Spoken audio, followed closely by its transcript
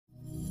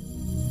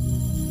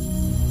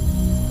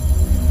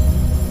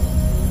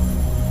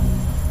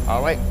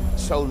All right,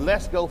 so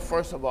let's go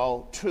first of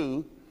all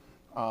to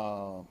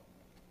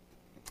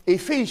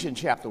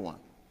Ephesians chapter 1.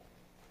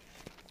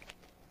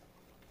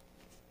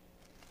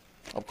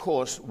 Of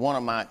course, one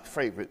of my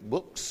favorite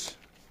books,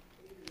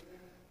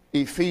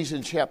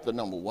 Ephesians chapter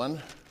number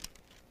 1.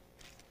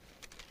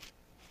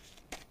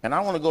 And I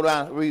want to go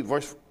down and read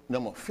verse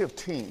number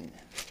 15.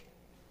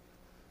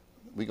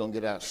 We're going to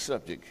get our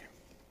subject.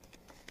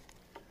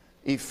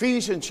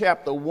 Ephesians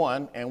chapter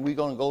 1, and we're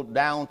going to go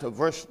down to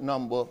verse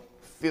number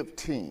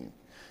 15.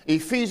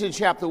 Ephesians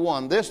chapter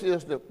 1, this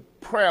is the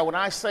prayer. When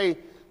I say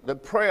the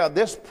prayer,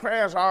 this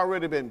prayer has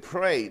already been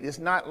prayed. It's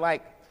not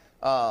like,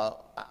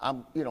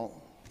 we don't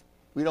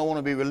want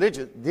to be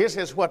religious. This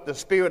is what the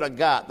Spirit of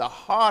God, the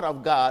heart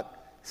of God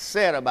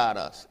said about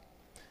us.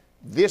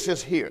 This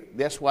is here.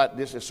 That's why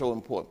this is so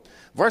important.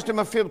 Verse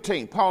number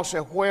 15, Paul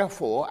said,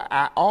 wherefore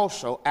I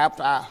also,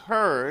 after I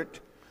heard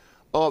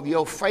of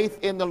your faith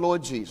in the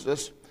Lord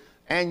Jesus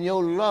and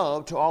your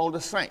love to all the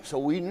saints. So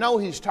we know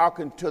he's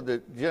talking to the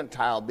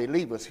Gentile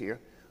believers here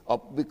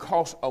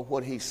because of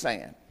what he's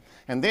saying.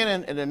 And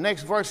then in the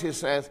next verse he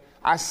says,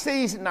 I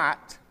cease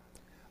not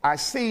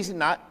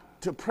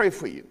to pray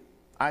for you.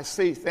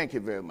 Thank you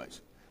very much.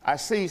 I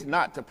cease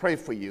not to pray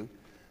for you,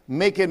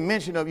 making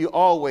mention of you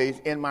always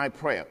in my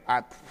prayer.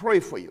 I pray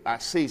for you. I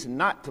cease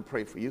not to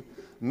pray for you,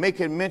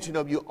 making mention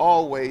of you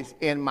always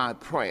in my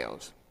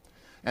prayers.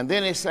 And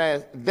then it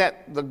says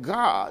that the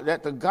God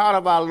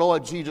of our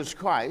Lord Jesus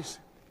Christ,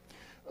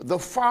 the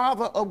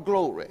Father of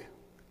glory,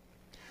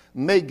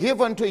 may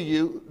give unto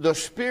you the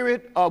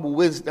spirit of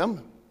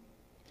wisdom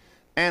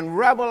and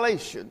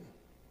revelation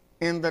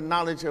in the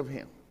knowledge of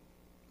him.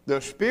 The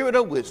spirit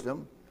of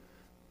wisdom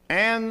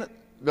and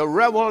the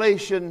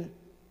revelation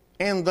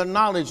in the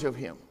knowledge of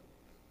him.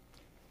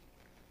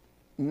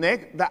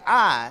 Next, the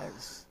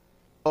eyes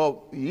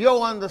of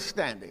your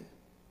understanding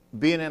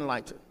being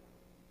enlightened,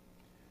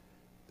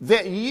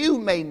 that you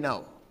may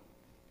know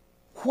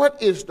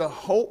what is the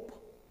hope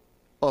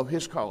of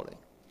his calling,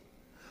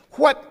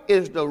 what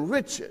is the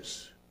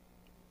riches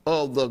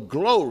of the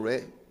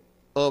glory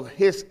of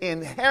his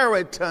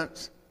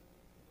inheritance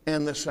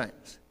in the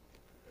saints,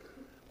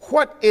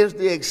 what is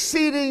the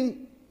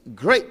exceeding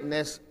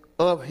greatness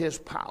of his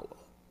power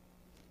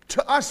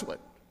to usward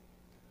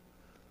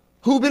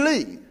who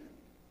believe,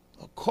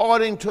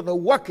 according to the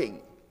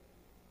working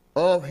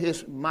of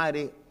his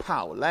mighty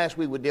power. Last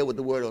week we dealt with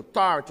the word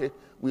authority.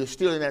 We're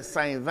still in that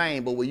same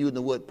vein, but we're using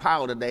the word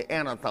power today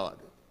and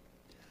authority,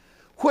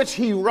 which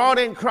he wrought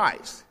in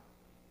Christ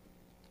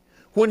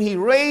when he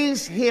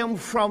raised him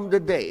from the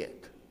dead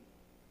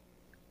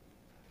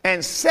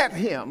and set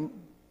him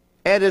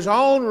at his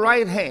own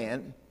right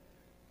hand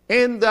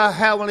in the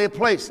heavenly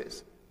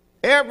places.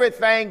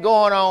 Everything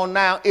going on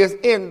now is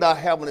in the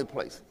heavenly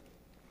places.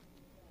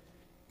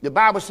 The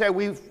Bible said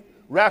we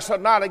wrestle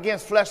not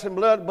against flesh and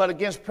blood, but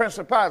against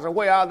principalities. And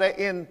where are they?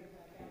 In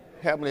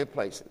heavenly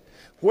places.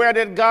 Where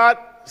did God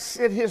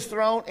sit his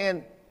throne?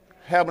 In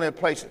heavenly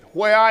places.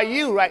 Where are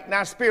you right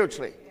now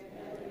spiritually?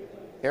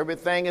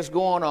 Everything is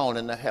going on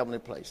in the heavenly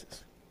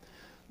places.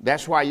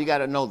 That's why you got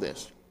to know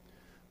this.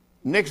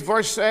 Next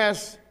verse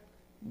says,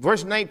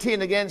 verse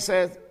 19 again,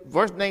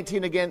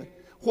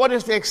 what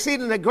is the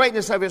exceeding the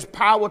greatness of his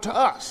power to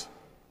us?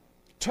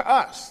 To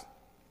us.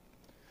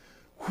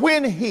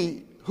 When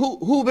he,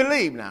 who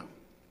believe now,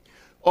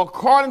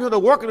 according to the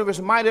working of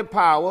his mighty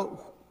power,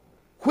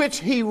 which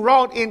he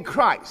wrought in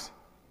Christ.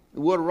 The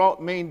word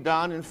wrought means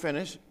done and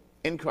finished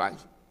in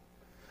Christ.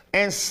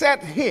 And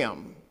set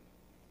him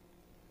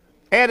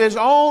at his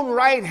own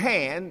right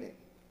hand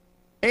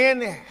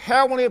in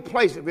heavenly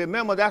places.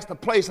 Remember, that's the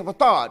place of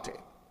authority.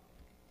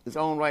 His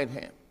own right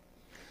hand.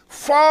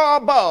 Far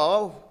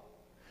above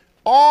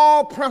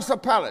all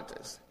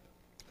principalities,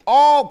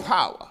 all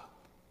power,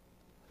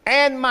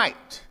 and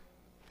might,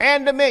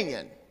 and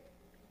dominion,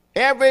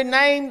 every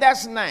name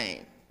that's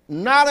named,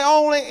 not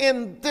only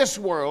in this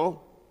world,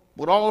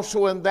 but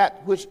also in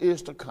that which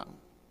is to come,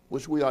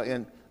 which we are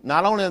in,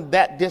 not only in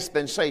that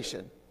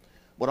dispensation,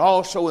 but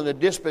also in the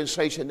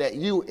dispensation that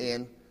you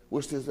in,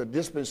 which is the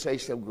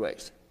dispensation of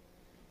grace.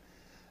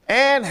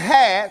 And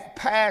had,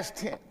 past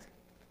tense,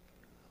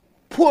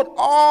 put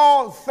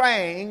all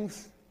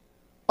things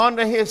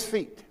under his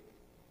feet,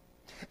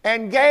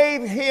 and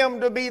gave him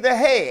to be the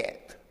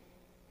head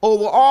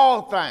over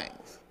all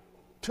things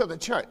to the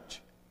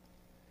church.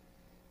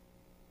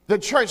 The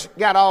church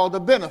got all the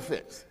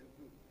benefits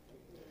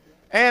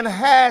and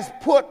has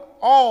put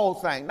all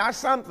things, not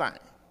some things,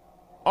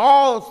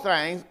 all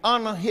things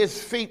under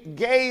his feet,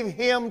 gave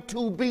him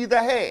to be the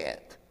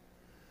head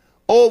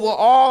over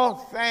all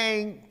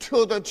things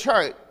to the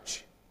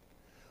church,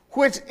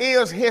 which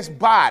is his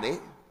body,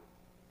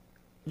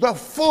 the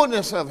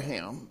fullness of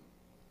him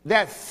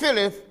that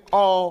filleth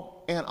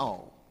all in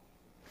all.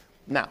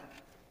 Now,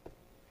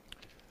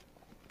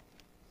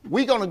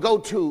 we're going to go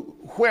to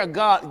where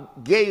God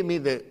gave me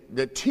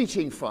the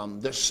teaching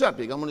from, the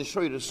subject. I'm going to show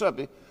you the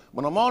subject,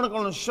 but I'm only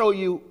going to show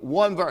you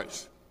one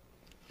verse.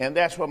 And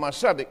that's for my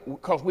subject,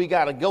 because we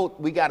got to go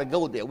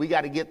there. We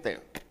got to get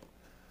there.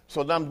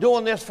 So I'm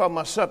doing this for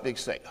my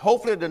subject's sake.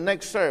 Hopefully the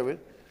next service,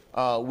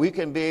 we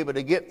can be able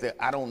to get there.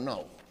 I don't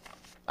know.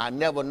 I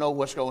never know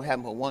what's going to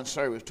happen from one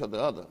service to the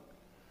other.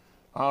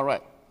 All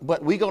right.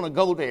 But we're going to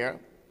go there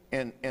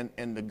in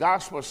the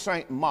Gospel of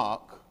St.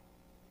 Mark,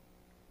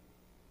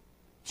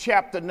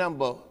 chapter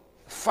number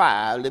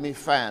 5. Let me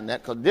find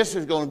that, because this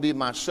is going to be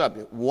my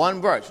subject.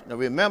 One verse. Now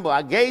remember,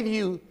 I gave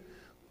you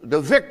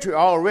the victory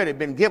already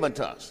been given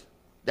to us.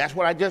 That's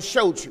what I just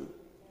showed you.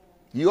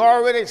 You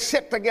already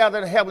sit together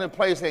in a heavenly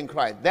place in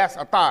Christ. That's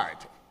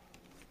authority.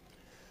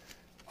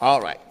 All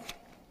right.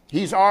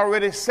 He's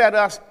already set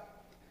us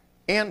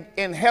in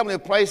heavenly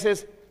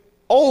places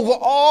over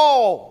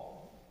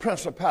all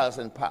principalities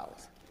and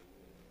powers.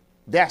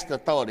 That's the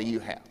authority you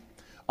have.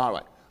 All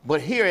right. But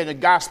here in the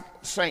Gospel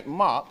of St.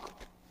 Mark,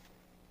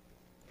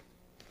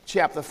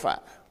 chapter 5.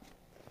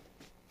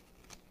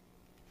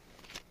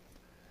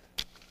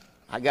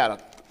 I got an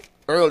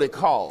early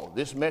call.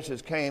 This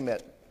message came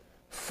at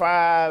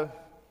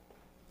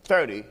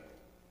 5:30,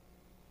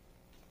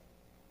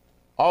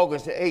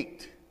 August the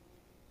 8th.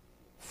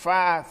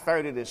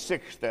 5:30 to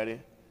 6:30,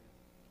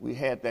 we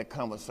had that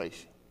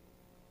conversation.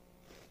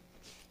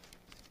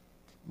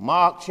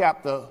 Mark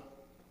chapter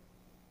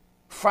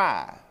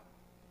 5.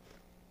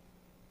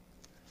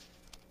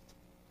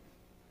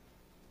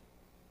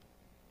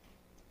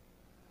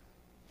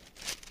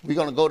 We're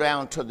going to go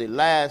down to the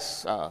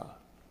last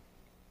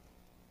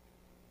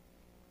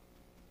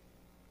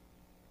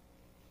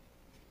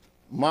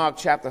Mark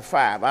chapter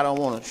 5. I don't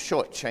want to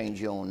shortchange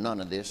you on none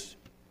of this.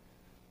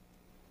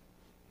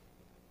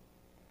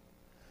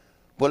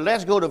 But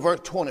let's go to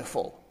verse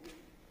 24.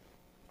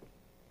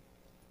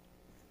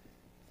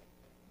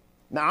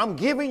 Now I'm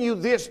giving you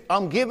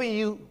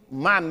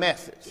my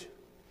message.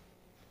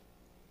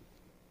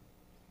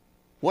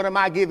 What am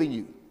I giving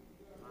you?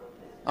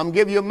 I'm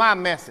giving you my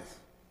message,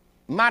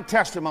 my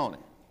testimony.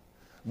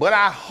 But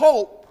I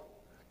hope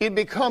it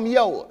become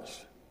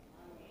yours.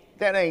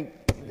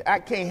 I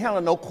can't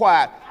handle no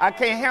quiet. I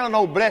can't handle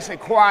no blessed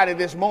quiet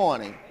this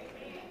morning.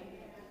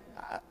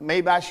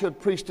 Maybe I should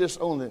preach this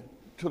only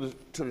to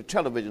the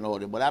television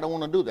audience, but I don't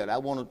want to do that. I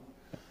want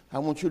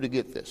you to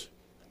get this.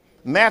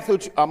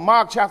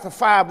 Mark chapter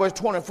 5, verse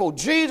 24.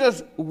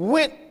 Jesus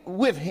went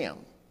with him.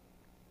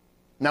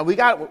 Now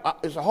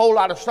there's a whole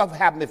lot of stuff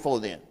happened before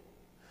then,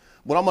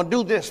 but I'm going to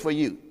do this for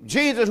you.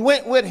 Jesus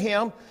went with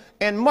him,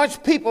 and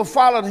much people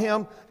followed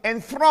him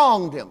and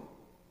thronged him.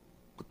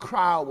 The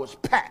crowd was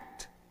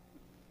packed.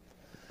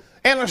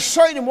 And a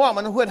certain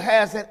woman who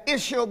has an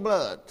issue of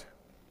blood,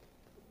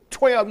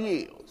 12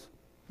 years.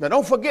 Now,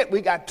 don't forget,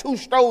 we got 2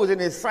 stories in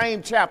this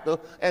same chapter,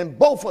 and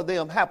both of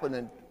them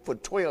happening for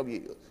 12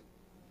 years.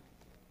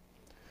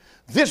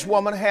 This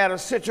woman had a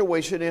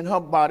situation in her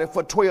body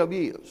for 12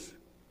 years.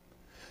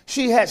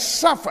 She had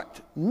suffered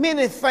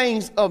many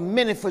things of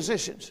many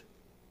physicians,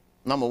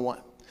 number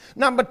 1.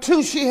 Number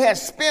 2, she had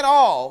spent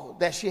all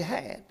that she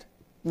had.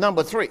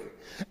 Number 3,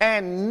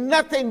 and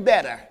nothing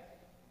better.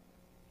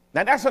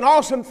 Now, that's an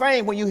awesome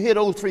thing when you hear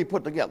those 3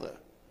 put together.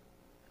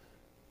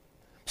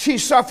 She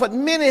suffered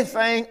many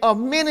things of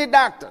many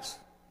doctors.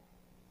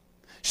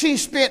 She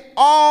spent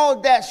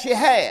all that she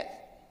had.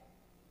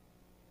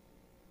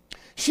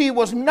 She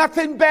was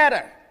nothing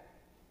better,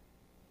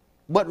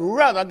 but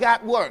rather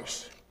got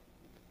worse.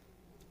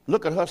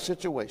 Look at her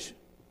situation.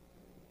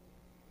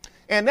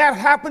 And that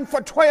happened for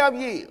 12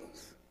 years.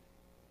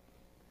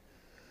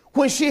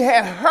 When she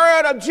had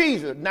heard of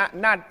Jesus,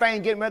 not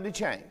things getting ready to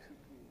change.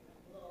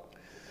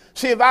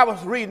 See, if I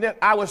was reading it,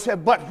 I would say,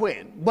 but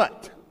when?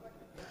 But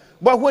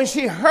when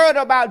she heard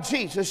about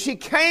Jesus, she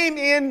came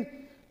in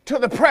to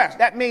the press.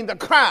 That means the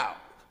crowd.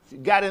 She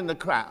got in the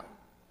crowd.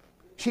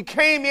 She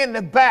came in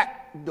the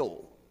back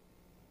door.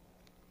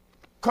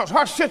 Because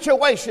her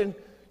situation,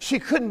 she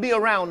couldn't be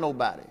around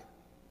nobody.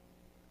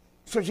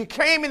 So she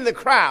came in the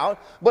crowd,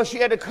 but she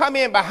had to come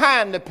in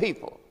behind the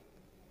people.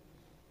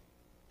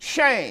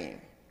 Shame.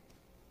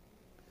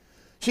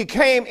 She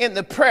came in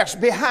the press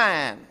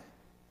behind.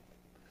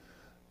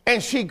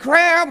 And she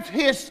grabbed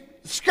his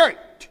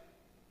skirt.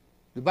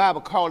 The Bible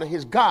called it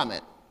his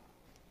garment.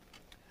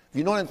 If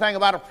you know anything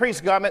about a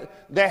priest's garment,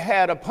 they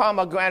had a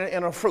pomegranate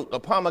and a fruit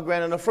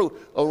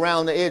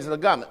around the edge of the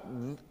garment.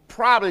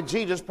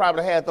 Jesus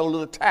probably had those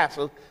little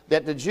tassels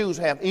that the Jews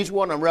have. Each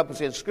one of them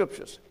represents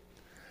scriptures.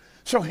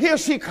 So here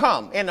she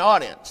come in the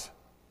audience.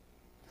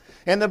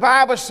 And the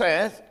Bible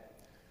says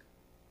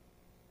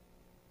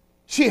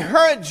she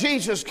heard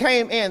Jesus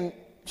came in.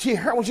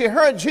 When she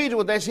heard Jesus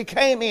was there, she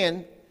came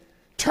in,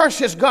 touched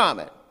his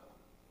garment.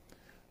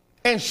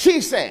 And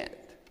she said,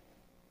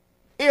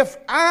 if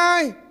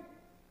I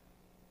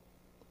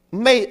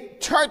may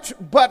touch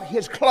but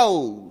his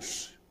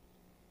clothes,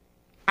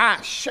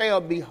 I shall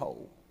be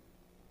whole.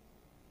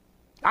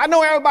 I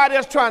know everybody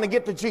else trying to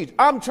get to Jesus.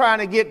 I'm trying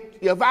to get,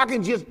 if I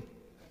can just,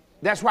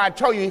 that's why I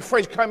told you,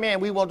 first come in,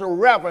 we want to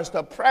reverence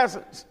the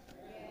presence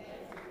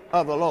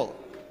of the Lord.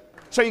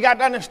 So you got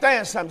to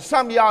understand something.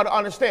 Some of y'all don't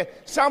understand.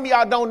 Some of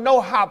y'all don't know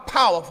how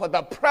powerful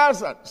the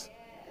presence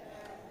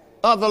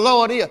of the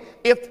Lord is.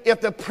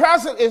 If the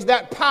presence is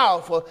that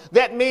powerful,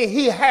 that means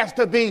he has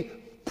to be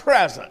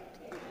present.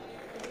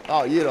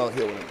 Oh, you don't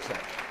hear what I'm saying.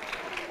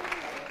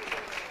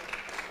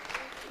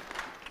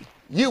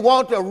 You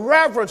want to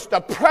reverence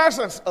the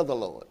presence of the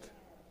Lord,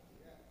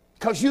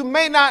 because you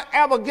may not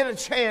ever get a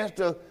chance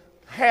to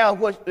have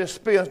what the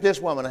experience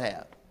this woman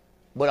had.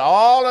 But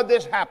all of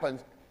this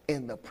happens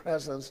in the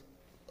presence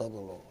of the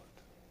Lord.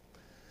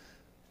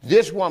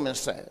 This woman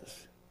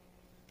says,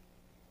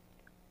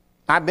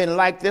 I've been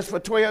like this for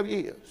 12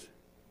 years.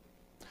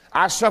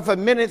 I suffered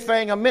many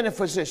things of many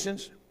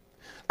physicians.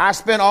 I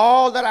spent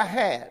all that I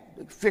had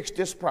to fix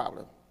this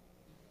problem,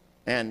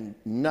 and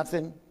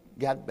nothing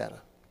got better.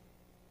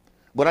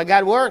 But I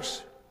got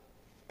worse.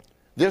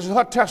 This is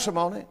her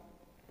testimony.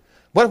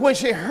 But when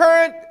she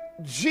heard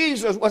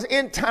Jesus was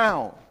in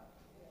town,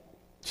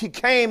 she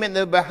came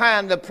in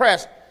behind the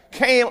press,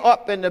 came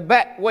up in the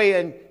back way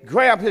and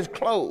grabbed his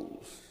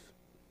clothes.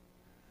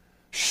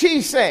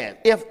 She said,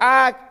 if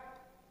I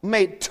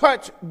may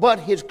touch but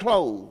his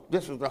clothes,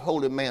 this is the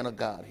holy man of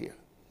God here.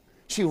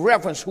 She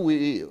referenced who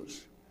he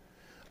is.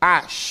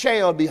 I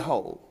shall be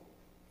whole.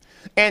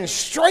 And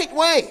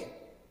straightway,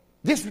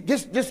 this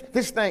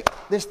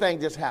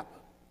thing just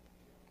happened.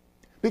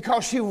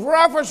 Because she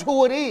referenced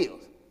who it is.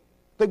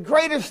 The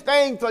greatest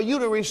thing for you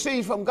to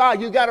receive from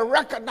God, you got to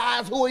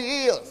recognize who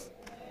he is.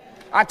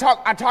 I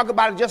talk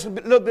about it just a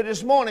little bit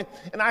this morning,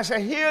 and I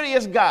said, here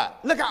is God.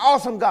 Look how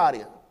awesome God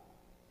is.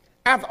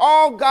 After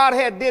all God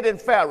had did in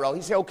Pharaoh,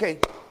 he said, okay,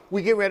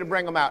 we get ready to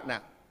bring him out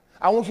now.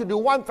 I want you to do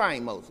one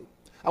thing, Moses.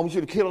 I want you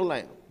to kill a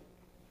lamb.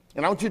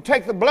 And I want you to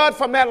take the blood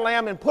from that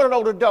lamb and put it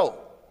over the door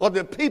of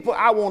the people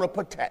I want to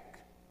protect.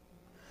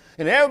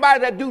 And everybody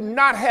that do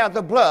not have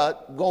the blood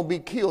going to be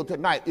killed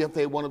tonight if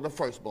they one of the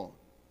firstborn.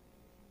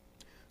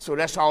 So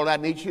that's all I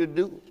need you to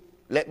do.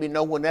 Let me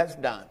know when that's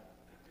done.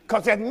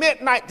 Because at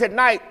midnight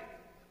tonight,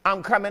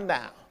 I'm coming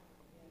down.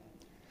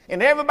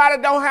 And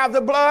everybody don't have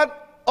the blood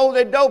over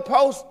their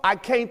doorpost, I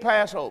can't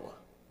pass over.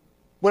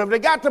 But if they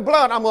got the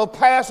blood, I'm going to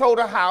pass over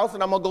the house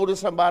and I'm going to go to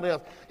somebody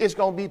else. It's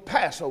going to be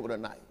Passover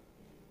tonight.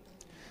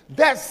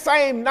 That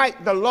same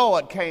night, the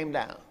Lord came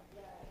down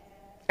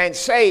and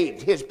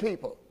saved his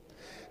people.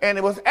 And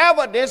it was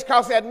evidence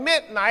because at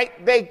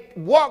midnight, they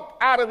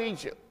walked out of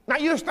Egypt. Now,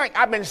 you just think,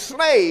 I've been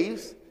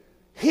slaves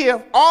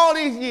here all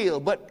these years,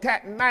 but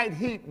that night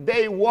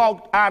they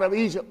walked out of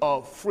Egypt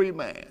a free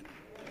man.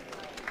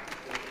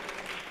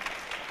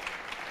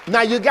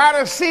 Now, you got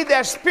to see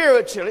that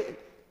spiritually,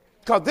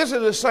 because this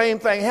is the same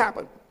thing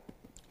happened.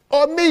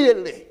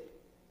 Immediately.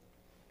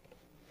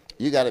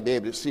 You got to be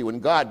able to see when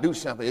God do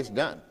something, it's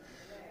done.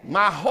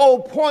 My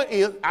whole point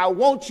is I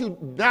want you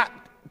not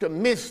to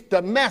miss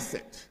the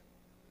message.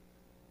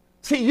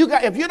 See,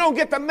 if you don't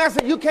get the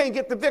message, you can't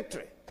get the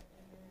victory.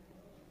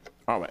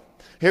 All right,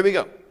 here we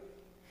go.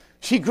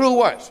 She grew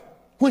worse.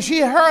 When she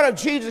heard of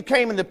Jesus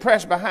came in the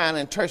press behind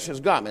and touched his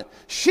garment,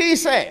 she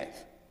said,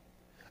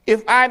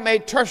 if I may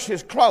touch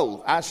his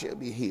clothes, I shall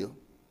be healed.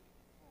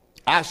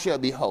 I shall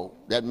be whole,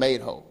 that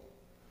made whole.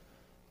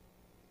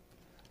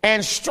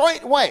 And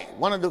straightway,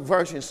 one of the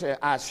versions said,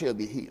 I shall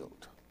be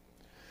healed.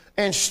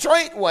 And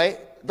straightway,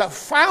 the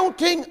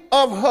fountain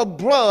of her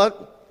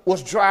blood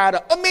was dried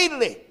up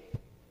immediately.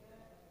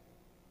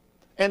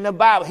 In the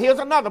Bible, here's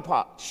another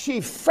part.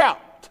 She felt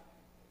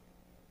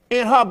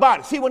in her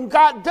body. See, when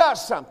God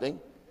does something,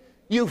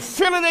 you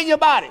feel it in your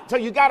body. So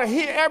you got to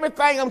hear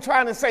everything I'm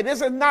trying to say.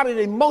 This is not an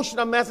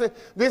emotional message.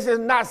 This is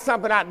not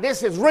something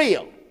this is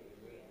real.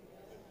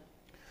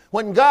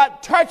 When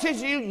God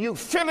touches you, you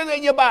feel it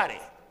in your body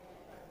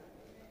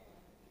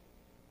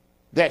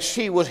that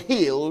she was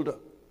healed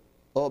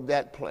of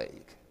that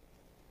plague.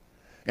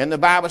 And the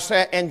Bible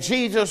said, and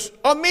Jesus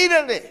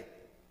immediately,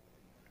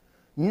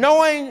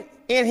 knowing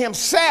in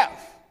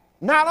himself,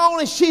 not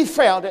only she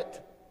felt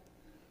it,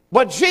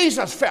 but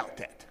Jesus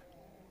felt it.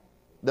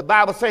 The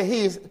Bible says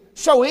he's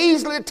so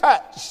easily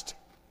touched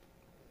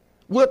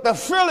with the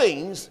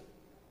feelings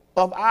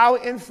of our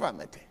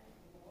infirmity.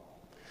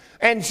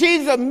 And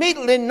Jesus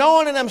immediately,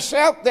 knowing in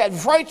himself that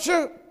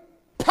virtue,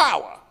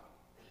 power,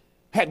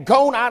 had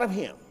gone out of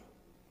him.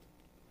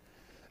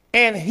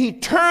 And he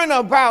turned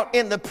about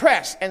in the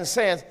press and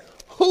says,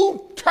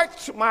 who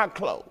touched my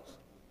clothes?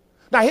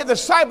 Now his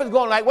disciples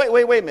going like, wait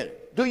a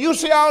minute. Do you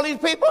see all these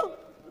people?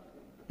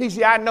 He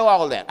said, I know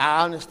all that.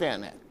 I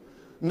understand that.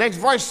 Next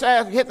verse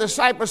says, his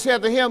disciples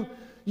said to him,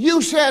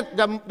 you said,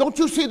 don't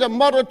you see the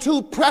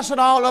multitude pressing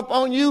all up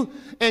on you?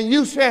 And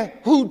you said,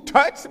 who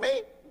touched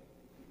me?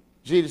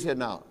 Jesus said,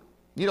 no,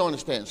 you don't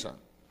understand, son.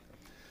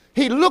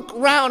 He looked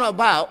round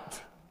about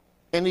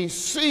and he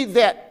see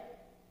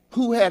that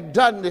who had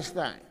done this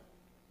thing.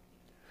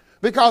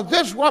 Because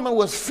this woman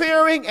was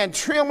fearing and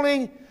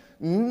trembling,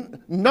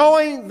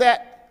 knowing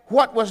that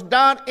what was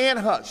done in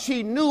her.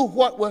 She knew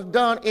what was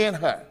done in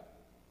her.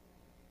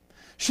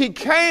 She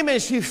came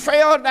and she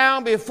fell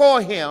down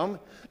before him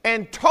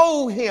and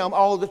told him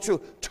all the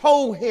truth.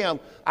 Told him,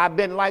 I've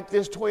been like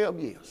this 12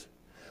 years.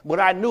 But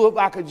I knew if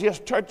I could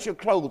just touch your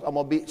clothes, I'm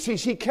going to be. See,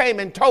 she came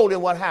and told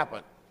him what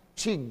happened.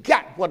 She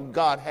got what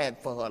God had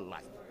for her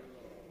life.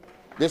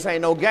 This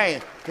ain't no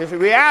game. It's a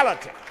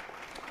reality.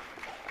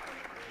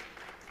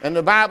 And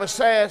the Bible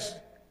says,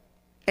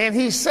 and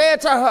he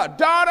said to her,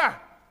 daughter,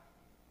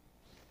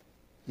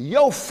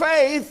 your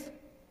faith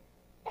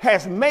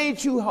has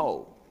made you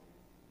whole.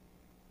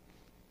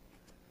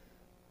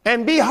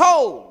 And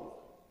behold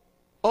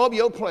of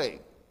your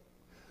plague.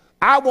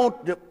 I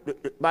want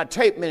my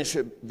tape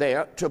minister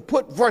there to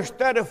put verse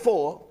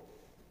 34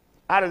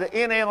 out of the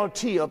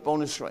NLT up on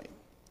the screen.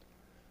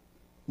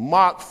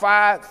 Mark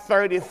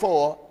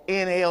 5:34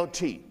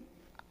 NLT.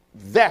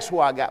 That's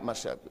where I got my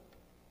subject.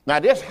 Now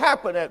this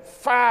happened at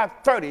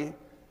 5:30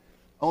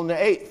 on the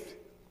 8th.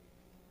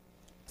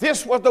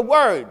 This was the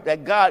word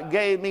that God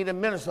gave me to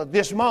minister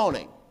this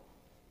morning.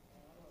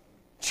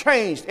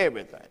 Changed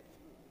everything.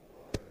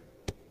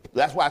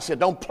 That's why I said,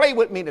 don't play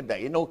with me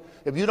today. You know,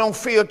 if you don't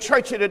feel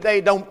churchy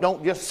today,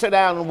 don't just sit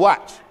down and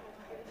watch.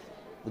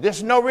 This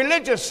is no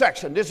religious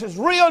section. This is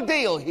real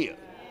deal here.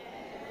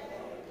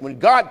 When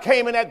God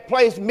came in that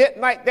place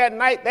midnight that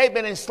night, they've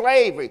been in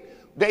slavery.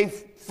 They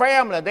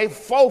family, they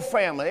faux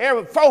family,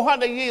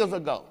 400 years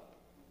ago.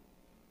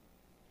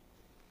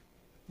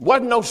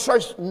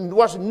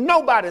 Wasn't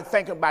nobody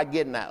thinking about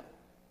getting out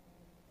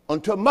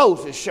until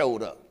Moses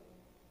showed up.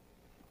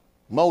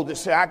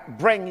 Moses said, I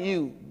bring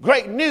you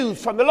great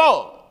news from the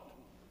Lord.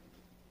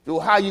 So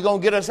how you going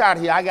to get us out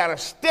of here? I got a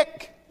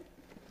stick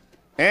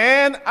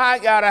and I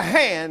got a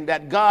hand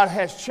that God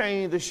has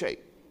changed the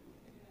shape.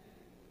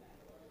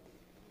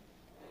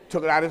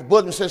 Took it out of his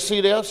bosom and said, see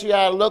there, see how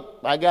I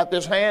look? I got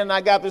this hand and I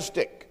got this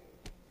stick.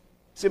 He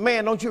said,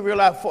 man, don't you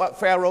realize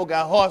Pharaoh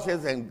got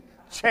horses and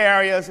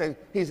chariots? And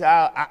he said,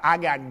 I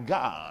got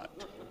God.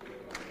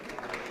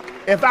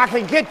 If I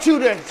can get you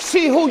to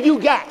see who you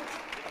got.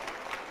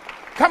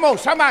 Come on,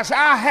 somebody say,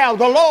 I have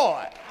the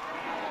Lord.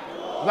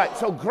 Right,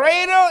 so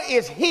greater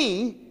is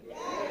he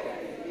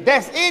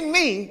that's in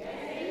me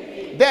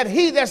than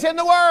he that's in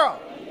the world.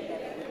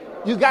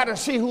 You got to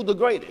see who the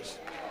greatest.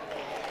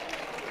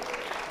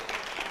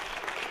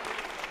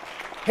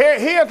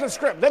 Here's the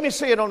script. Let me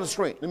see it on the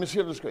screen.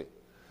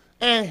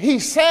 And he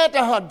said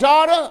to her,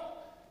 daughter,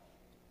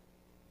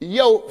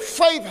 your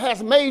faith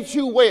has made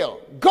you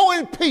well. Go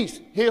in peace.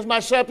 Here's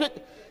my subject.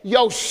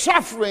 Your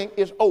suffering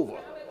is over.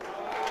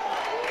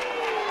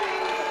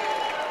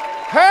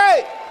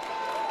 Hey!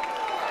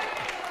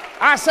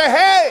 I say,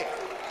 hey!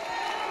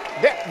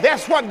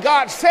 That's what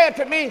God said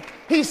to me.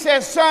 He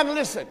said, son,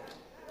 listen.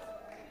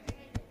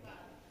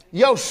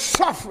 Your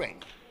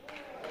suffering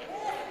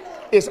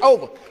is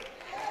over.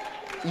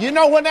 You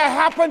know when that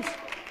happens?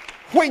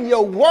 When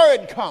your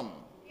word comes.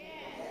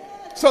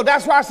 So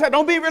that's why I said,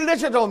 don't be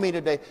religious on me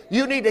today.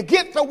 You need to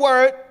get the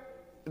word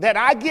that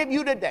I give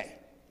you today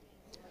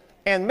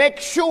and make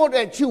sure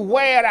that you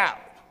wear it out.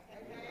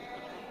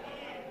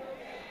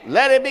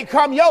 Let it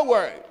become your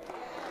word.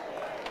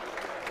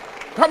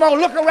 Come on,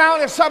 look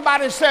around at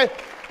somebody and say,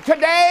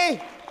 today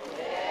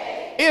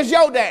is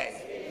your day.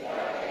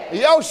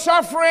 Your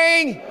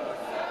suffering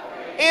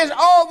is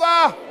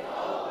over.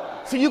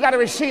 So you got to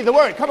receive the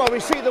word. Come on,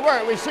 receive the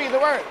word. Receive the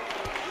word.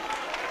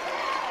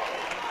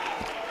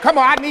 Come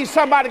on, I need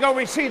somebody to go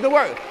receive the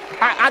word.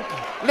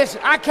 Listen,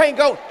 I can't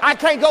go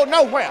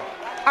nowhere.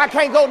 I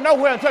can't go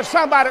nowhere until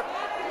somebody,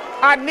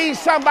 I need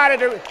somebody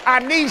to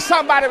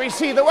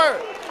receive the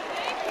word.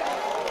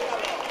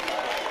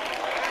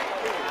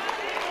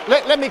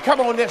 Let me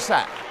come on this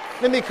side.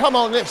 I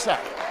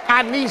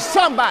need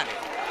somebody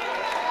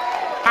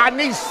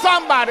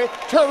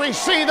to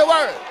receive the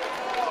word.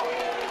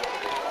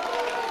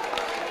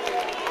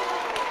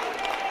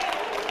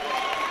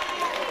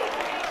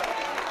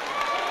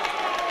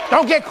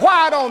 Don't get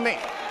quiet on me.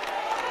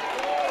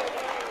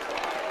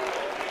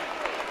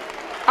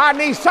 I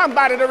need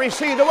somebody to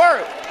receive the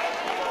word.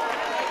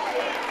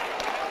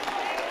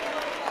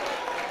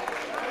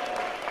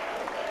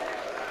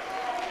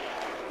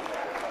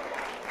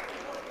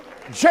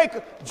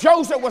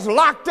 Joseph was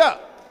locked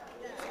up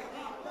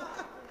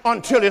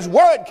until his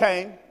word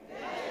came.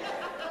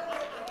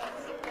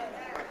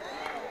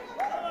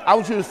 I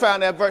want you to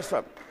find that verse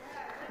for me.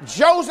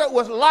 Joseph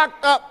was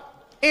locked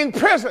up in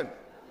prison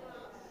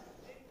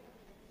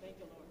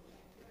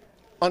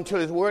until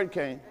his word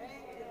came.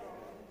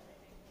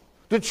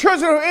 The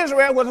children of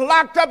Israel was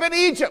locked up in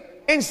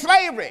Egypt in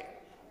slavery.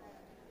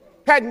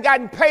 Hadn't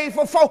gotten paid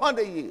for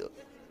 400 years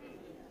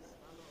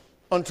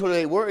until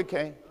their word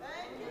came.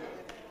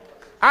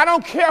 I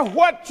don't care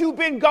what you've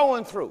been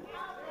going through.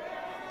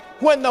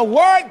 When the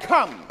word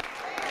comes,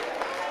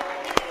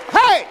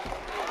 hey!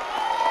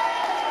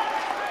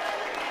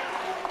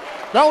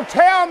 Don't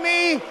tell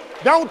me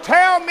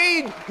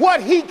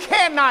what he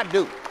cannot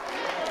do.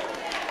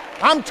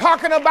 I'm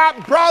talking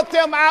about brought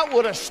them out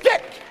with a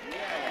stick.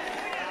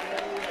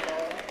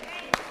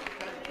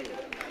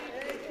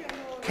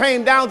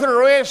 Came down to the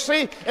Red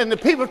Sea and the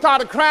people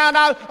started crying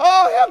out,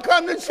 oh, here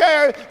come the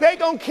chariots. They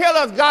gonna kill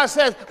us. God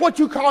says, what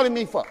you calling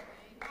me for?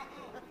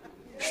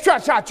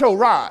 Stretch out your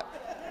rod.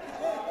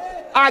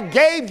 I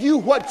gave you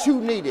what you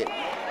needed.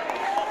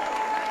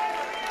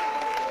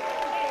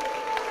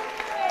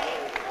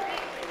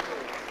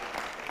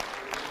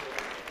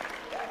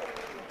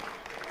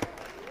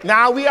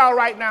 Now, we all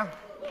right now?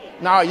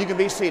 Now, you can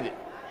be seated.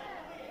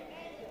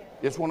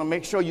 Just want to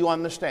make sure you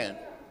understand.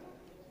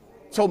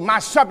 So my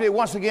subject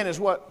once again is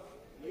what?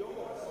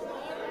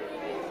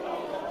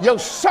 Your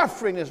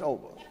suffering is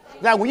over.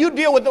 Now, when you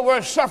deal with the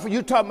word suffering,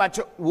 you talk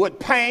about with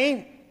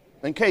pain,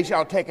 in case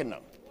y'all taking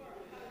them,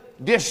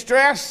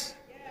 distress,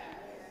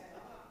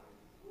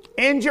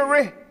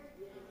 injury,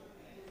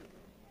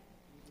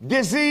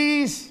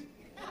 disease,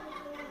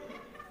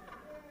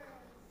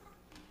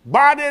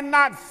 body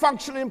not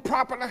functioning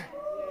properly.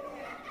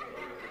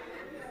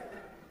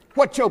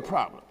 What's your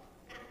problem?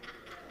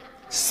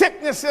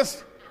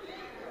 Sicknesses.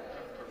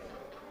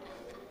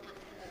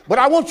 But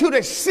I want you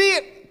to see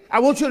it. I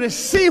want you to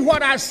see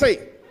what I see.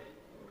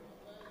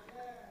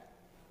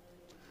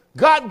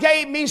 God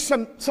gave me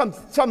some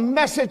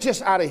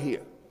messages out of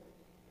here.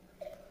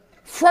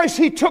 First,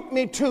 he took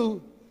me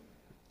to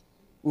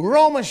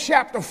Romans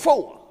chapter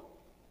 4.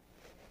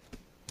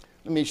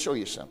 Let me show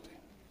you something.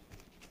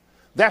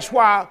 That's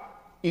why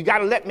you got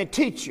to let me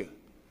teach you,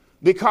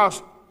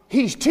 because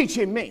he's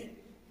teaching me.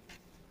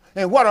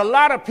 And what a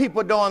lot of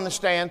people don't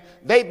understand,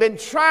 they've been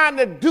trying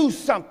to do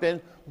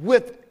something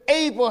with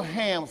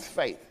Abraham's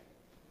faith.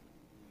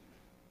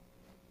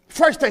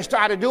 First, they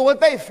started doing with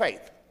their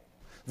faith.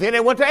 Then they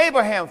went to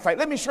Abraham's faith.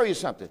 Let me show you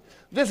something.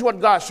 This is what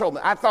God showed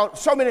me. I thought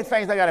so many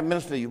things I got to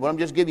minister to you, but I'm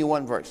just giving you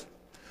one verse.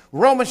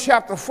 Romans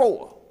chapter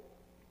 4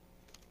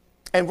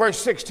 and verse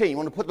 16. I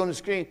want to put it on the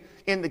screen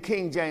in the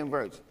King James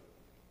Version.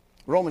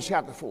 Romans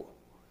chapter 4.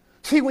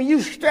 See, when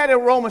you study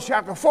Romans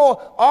chapter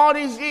 4, all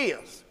these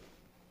years,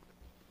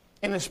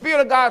 and the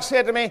Spirit of God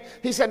said to me,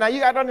 he said, now you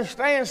got to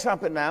understand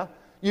something now.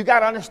 You got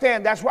to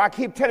understand. That's why I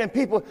keep telling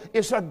people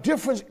it's a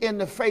difference in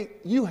the faith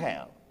you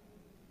have.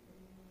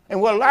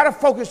 And what a lot of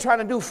folks is trying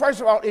to do,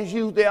 first of all, is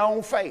use their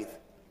own faith.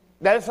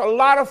 That's a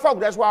lot of folks.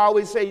 That's why I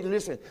always say,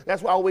 listen.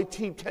 That's why I always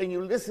keep telling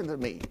you, listen to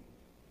me.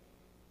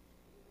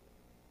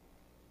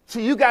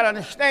 See, you got to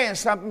understand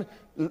something.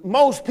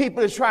 Most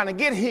people is trying to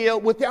get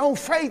healed with their own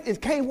faith.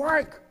 It can't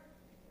work.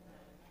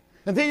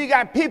 And then you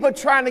got people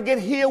trying to get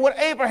healed with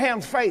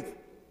Abraham's faith.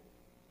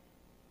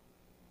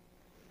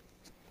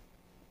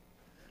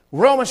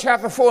 Romans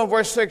chapter 4 and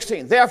verse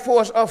 16.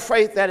 Therefore is of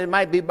faith that it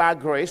might be by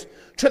grace,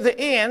 to the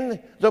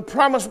end the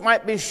promise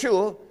might be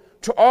sure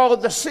to all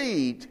the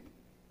seed.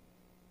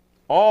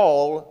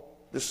 All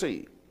the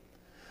seed.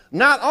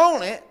 Not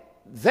only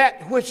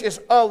that which is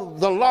of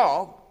the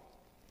law,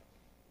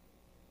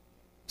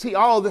 see,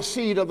 all the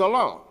seed of the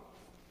law,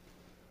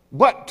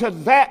 but to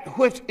that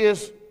which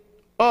is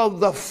of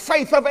the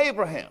faith of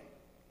Abraham.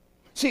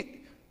 See,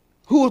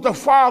 who is the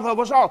father of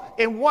us all.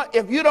 And what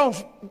if you don't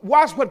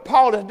watch what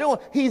Paul is doing?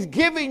 He's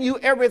giving you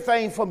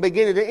everything from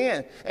beginning to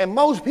end. And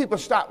most people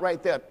stop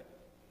right there.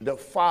 The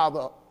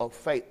father of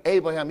faith.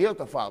 Abraham is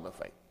the father of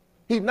faith.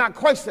 He's not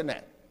questioning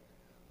that.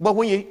 But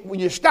when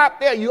you stop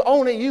there, you're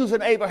only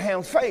using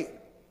Abraham's faith.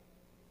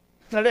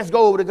 Now let's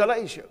go over to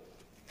Galatia.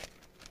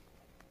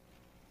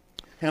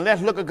 And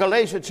let's look at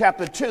Galatians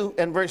chapter 2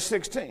 and verse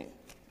 16.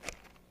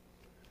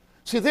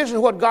 See, this is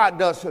what God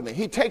does for me.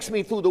 He takes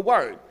me through the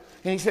word.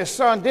 And he says,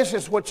 son, this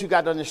is what you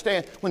got to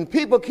understand. When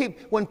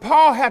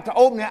Paul had to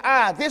open their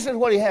eyes, this is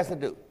what he has to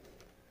do.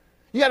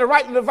 You got to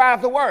rightly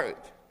divide the word.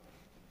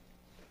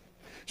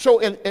 So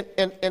in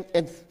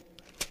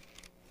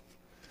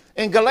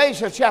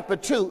Galatians chapter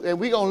 2, and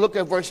we're going to look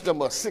at verse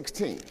number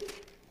 16.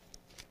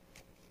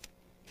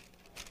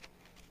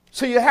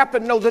 So you have to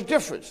know the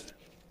difference.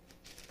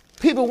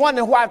 People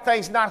wonder why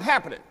things not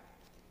happening.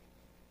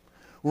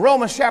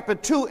 Romans chapter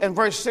 2 and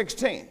verse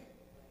 16.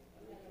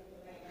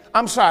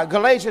 I'm sorry,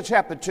 Galatians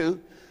chapter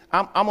 2.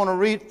 I'm going to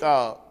read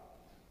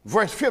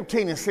verse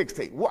 15 and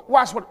 16.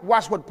 Watch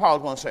what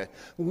Paul's going to say.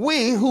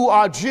 We who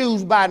are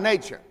Jews by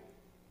nature,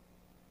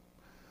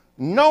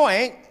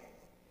 knowing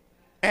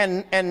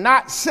and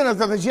not sinners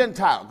of the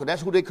Gentile, because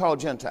that's who they call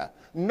Gentile,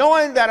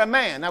 knowing that a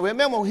man, now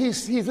remember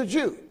he's a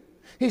Jew.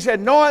 He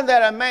said, knowing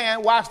that a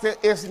man, watch this,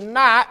 is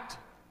not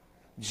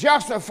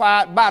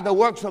justified by the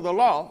works of the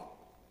law,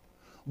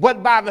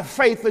 but by the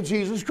faith of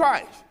Jesus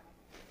Christ.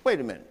 Wait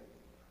a minute.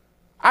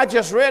 I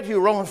just read to you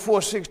Romans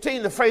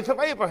 4:16, the faith of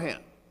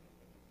Abraham.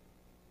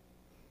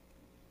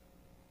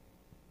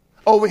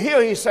 Over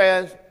here he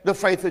says the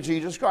faith of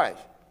Jesus Christ.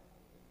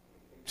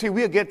 See,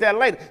 we'll get that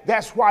later.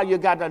 That's why you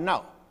got to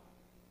know.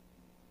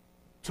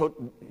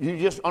 So you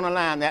just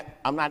underline that.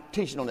 I'm not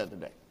teaching on that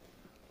today.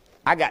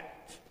 I got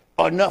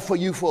enough for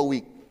you for a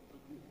week.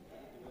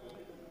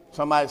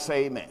 Somebody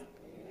say amen.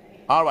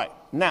 All right.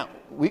 Now,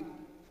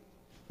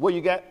 what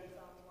you got?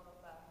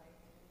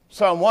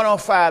 Psalm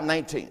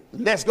 105:19.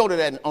 Let's go to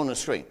that on the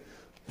screen.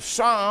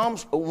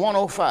 Psalms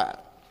 105.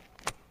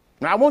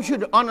 Now, I want you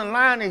to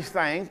underline these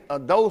things.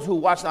 Those who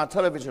watch our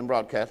television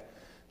broadcast,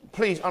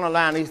 please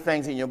underline these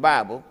things in your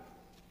Bible,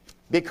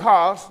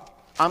 because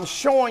I'm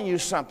showing you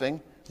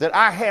something that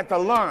I had to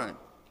learn.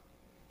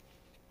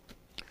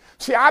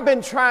 See, I've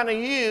been trying to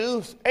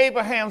use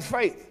Abraham's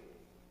faith.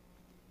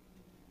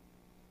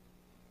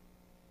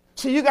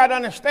 See, you got to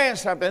understand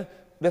something.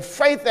 The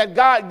faith that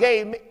God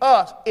gave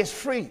us is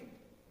free.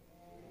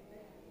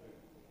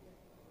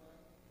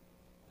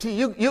 See,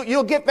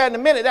 you'll get that in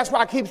a minute. That's why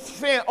I keep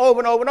saying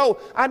over and over and over.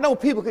 I know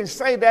people can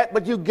say that,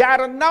 but you got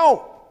to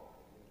know.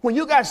 When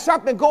you got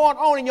something going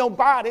on in your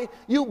body,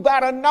 you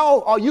better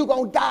know or you're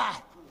going to die.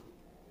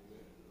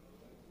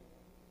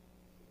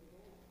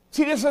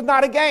 See, this is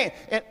not a game.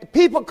 And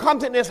people come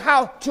to this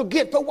house to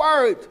get the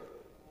word.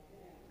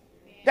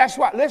 That's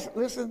why,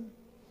 listen.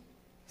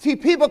 See,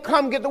 people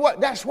come get the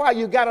word. That's why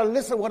you got to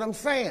listen to what I'm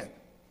saying.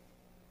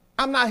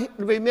 I'm not,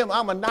 remember,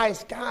 I'm a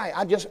nice guy.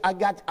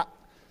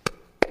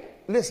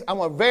 Listen, I'm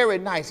a very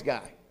nice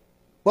guy.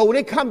 But when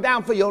it comes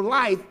down for your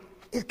life,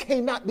 it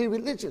cannot be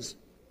religious.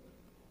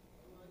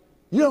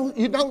 You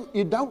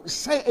don't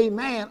say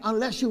amen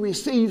unless you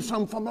receive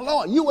something from the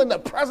Lord. You in the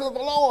presence of the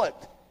Lord.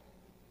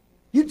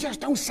 You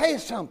just don't say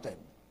something.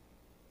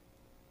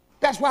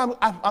 That's why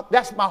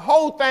that's my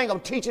whole thing I'm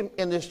teaching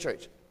in this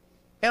church.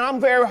 And I'm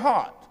very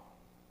hard.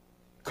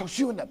 Because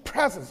you're in the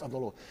presence of the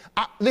Lord.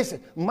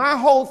 Listen, my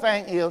whole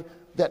thing is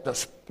that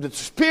the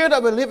Spirit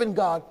of the living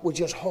God will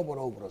just hover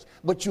over us.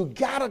 But you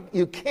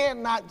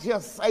cannot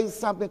just say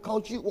something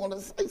because you want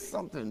to say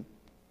something.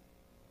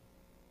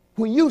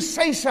 When you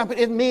say something,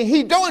 it means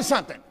he's doing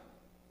something.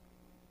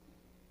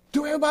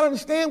 Do everybody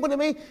understand what I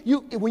mean?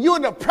 When you're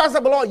in the presence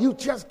of the Lord, you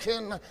just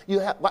cannot. You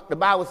have what the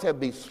Bible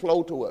said: be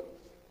slow to what?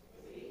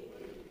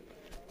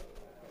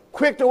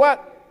 Quick to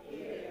what?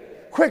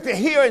 Quick to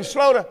hear and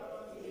slow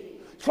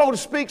to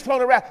speak, slow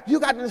to wrath. You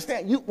got to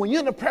understand. When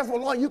you're in the presence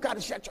of the Lord, you got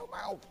to shut your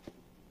mouth.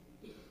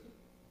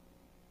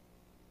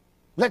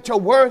 Let your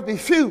words be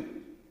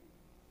few,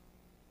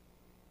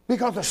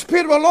 because the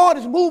Spirit of the Lord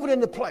is moving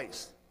into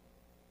place.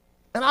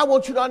 And I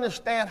want you to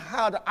understand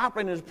how to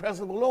operate in the presence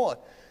of the Lord.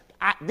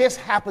 This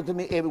happens to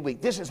me every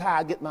week. This is how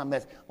I get my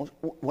message.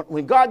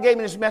 When God gave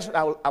me this message,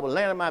 I was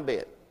laying in my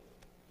bed.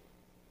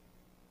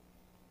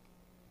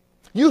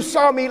 You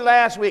saw me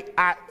last week.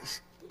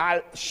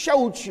 I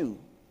showed you,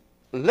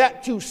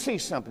 let you see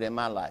something in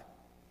my life.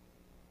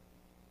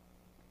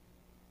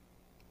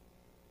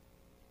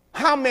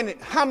 How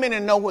many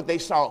know what they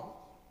saw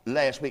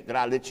last week that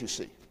I let you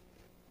see?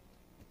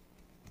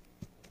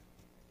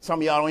 Some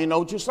of y'all don't even know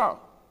what you saw.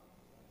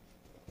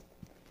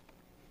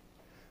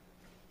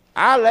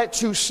 I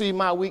let you see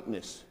my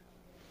weakness.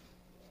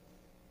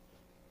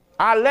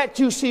 I let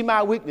you see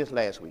my weakness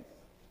last week.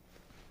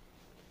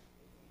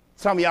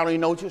 Some of y'all don't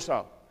even know what you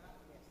saw.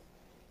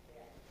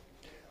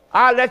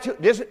 I let you,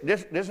 this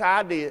is how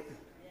I did.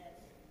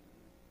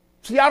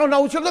 See, I don't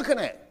know what you're looking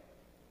at.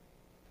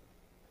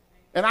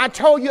 And I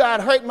told you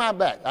I'd hurt my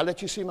back. I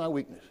let you see my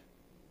weakness.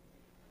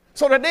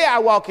 So the day I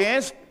walk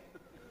in,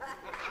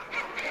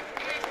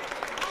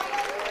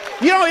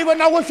 you don't even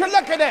know what you're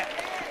looking at.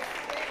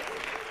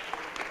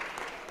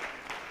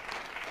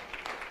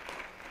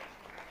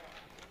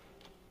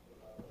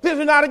 This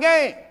is not a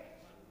game.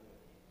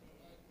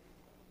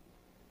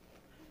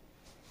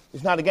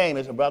 It's not a game,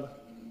 is it, brother?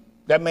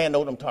 That man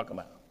knows what I'm talking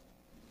about.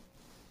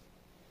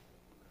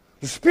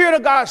 The Spirit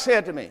of God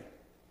said to me,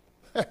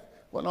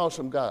 what an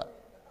awesome God.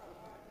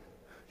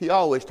 He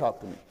always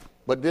talked to me.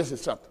 But this is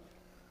something.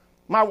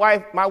 My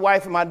wife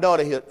and my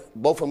daughter here,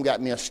 both of them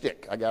got me a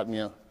stick.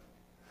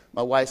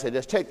 My wife said,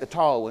 just take the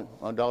tall one.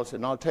 My daughter said,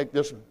 no, take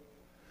this one.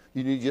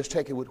 You need to just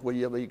take it with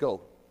wherever you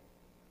go.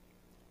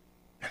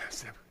 And I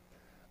said,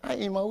 I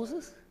ain't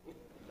Moses.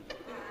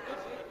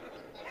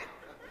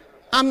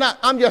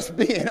 I'm just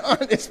being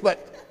honest,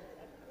 but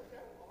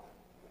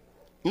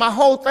my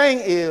whole thing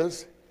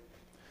is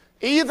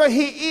either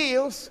he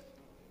is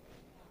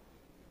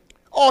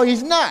or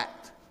he's not.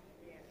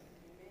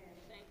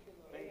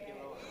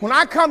 When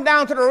I come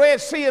down to the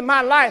Red Sea in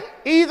my life,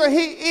 either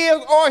he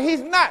is or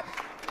he's not.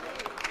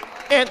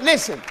 And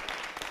listen,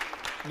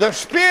 the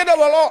Spirit of the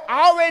Lord,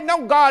 I already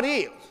know God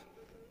is.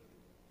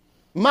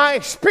 My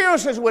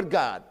experiences with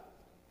God,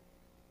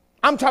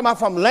 I'm talking about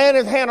from laying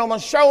his hand on my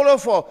shoulder,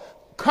 for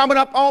coming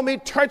up on me,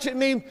 touching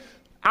me.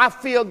 I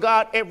feel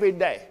God every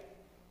day.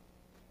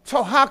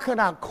 So how can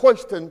I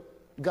question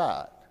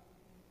God?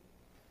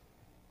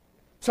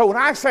 So when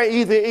I say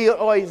either he is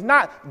or he's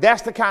not,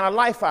 that's the kind of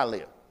life I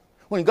live.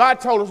 When God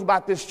told us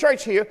about this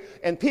church here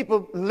and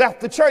people left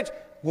the church,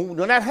 when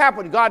that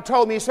happened, God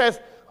told me, he says,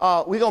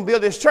 we're going to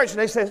build this church. And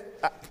they said,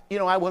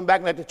 I went back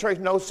and at the church,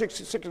 no,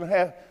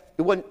 6.5.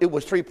 It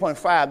was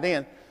 3.5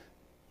 then.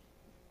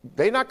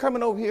 They're not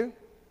coming over here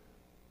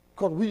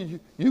because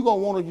you're going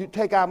to want to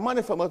take our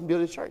money from us and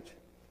build a church.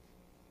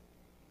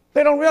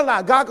 They don't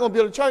realize God's going to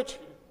build a church.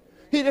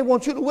 He didn't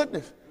want you to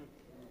witness.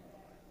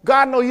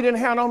 God know you didn't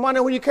have no money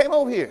when you came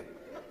over here.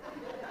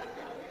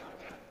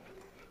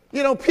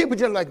 People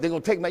just like they're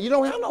going to take money. You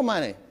don't have no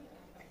money.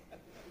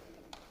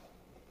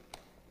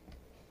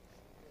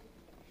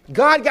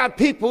 God got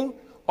people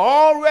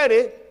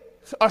already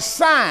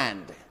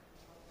assigned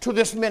to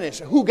this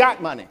ministry who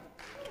got money.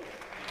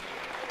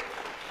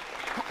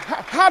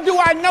 How do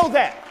I know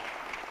that?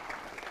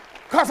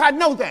 Because I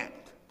know that.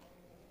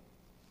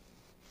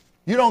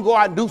 You don't go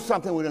out and do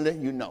something unless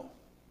you know.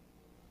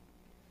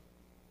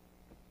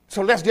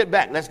 So let's get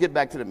back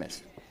to the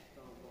message.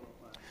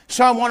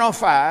 Psalm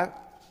 105.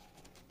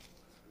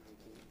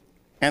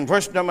 and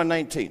verse number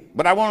 19.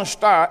 But I want to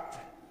start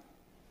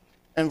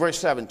in verse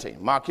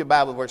 17. Mark your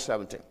Bible, verse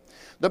 17.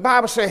 The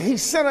Bible says he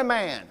sent a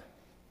man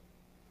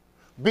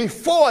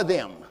before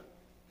them.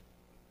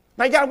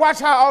 Now you got to watch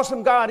how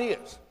awesome God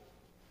is.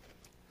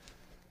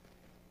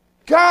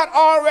 God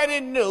already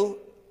knew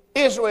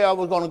Israel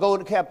was going to go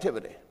into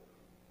captivity.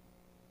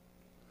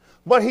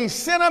 But he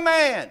sent a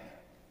man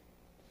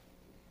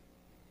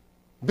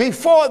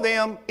before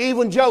them,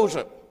 even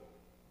Joseph,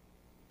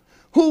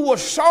 who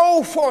was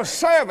sold for a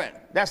servant.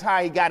 That's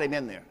how he got him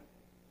in there.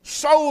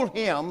 Sold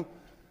him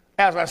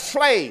as a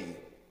slave.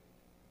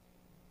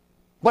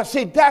 But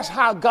see, that's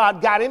how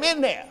God got him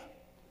in there.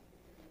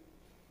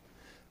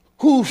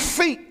 Whose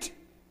feet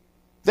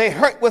they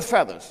hurt with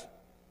feathers.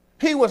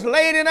 He was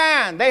laid in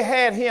iron. They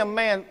had him,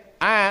 man,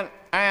 iron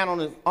on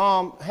his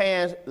arm,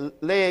 hands,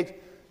 legs,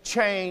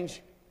 chains,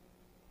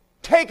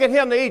 taking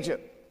him to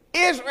Egypt.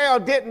 Israel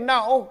didn't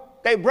know,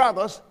 they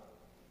brothers,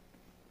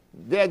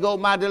 there go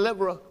my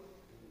deliverer.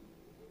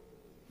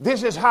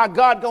 This is how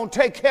God gonna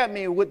take care of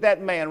me with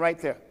that man right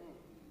there.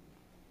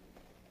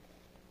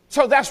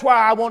 So that's why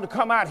I want to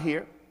come out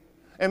here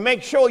and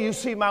make sure you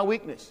see my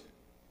weakness.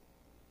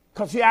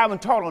 Because see, I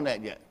haven't taught on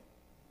that yet.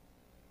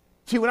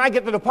 See, when I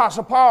get to the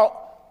Apostle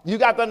Paul, you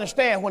got to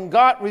understand, when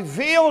God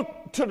revealed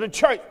to the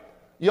church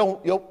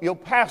your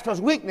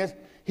pastor's weakness,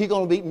 he's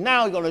going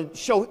to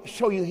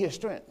show you his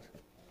strength.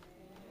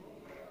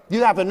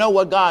 You have to know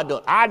what God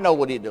does. I know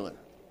what he's doing.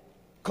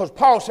 Because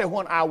Paul said,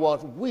 when I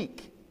was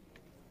weak.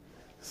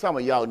 Some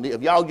of y'all,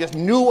 if y'all just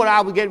knew what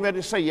I was getting ready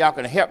to say, y'all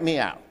can help me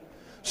out.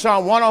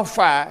 Psalm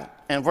 105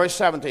 and verse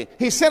 17.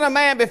 He sent a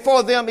man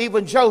before them,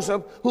 even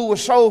Joseph, who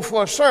was sold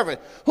for a servant,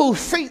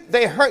 whose feet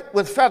they hurt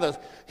with feathers.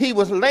 He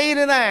was laid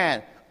in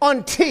iron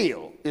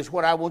until, is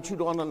what I want you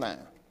to underline.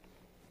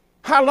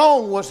 How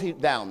long was he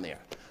down there?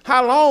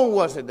 How long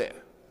was it there?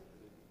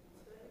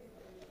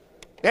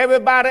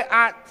 Everybody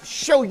I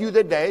show you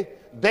today,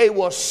 they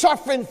were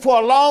suffering for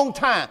a long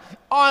time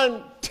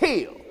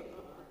until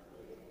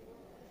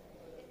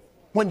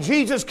when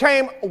Jesus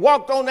came,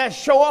 walked on that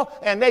shore,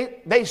 and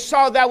they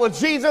saw that was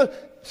Jesus.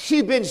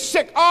 She'd been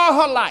sick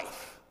all her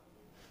life.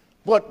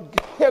 But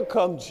here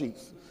comes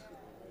Jesus,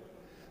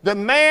 the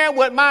man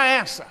with my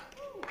answer,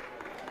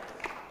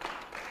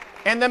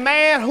 and the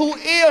man who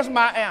is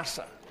my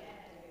answer,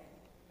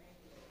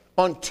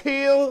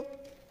 until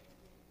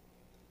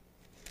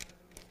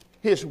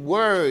his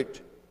word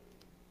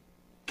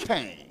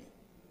came.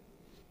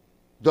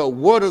 The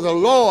word of the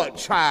Lord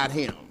tried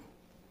him.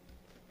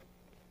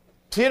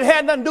 See, it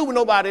had nothing to do with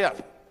nobody else.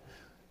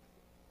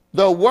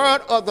 The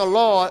word of the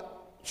Lord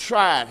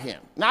tried him.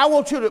 Now I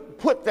want you to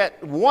put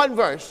that one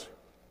verse,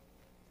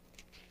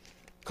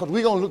 because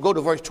we're going to go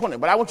to verse 20,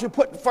 but I want you to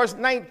put verse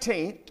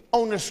 19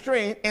 on the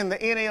screen in the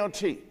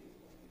NLT.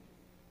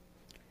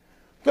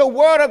 The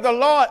word of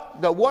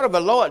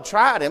the Lord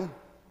tried him.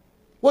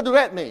 What does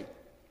that mean?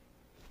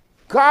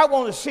 God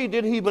wanted to see,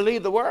 did he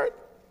believe the word?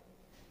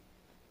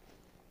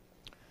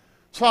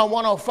 Psalm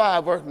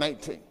 105, verse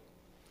 19.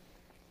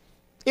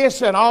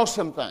 It's an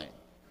awesome thing.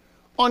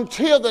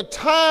 Until the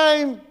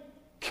time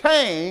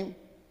came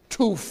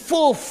to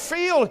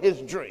fulfill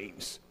his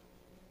dreams.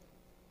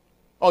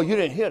 Oh, you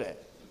didn't hear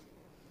that.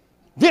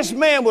 This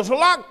man was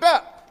locked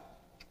up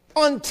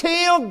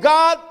until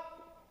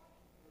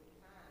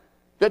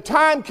the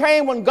time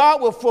came when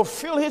God would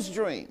fulfill his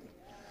dream.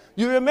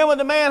 You remember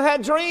the man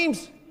had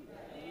dreams?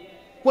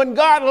 When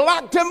God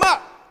locked him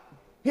up,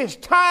 his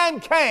time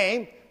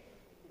came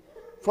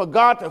for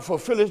God to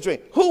fulfill his dream.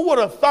 Who would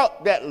have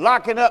thought that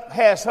locking up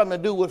had something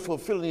to do with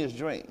fulfilling his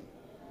dream?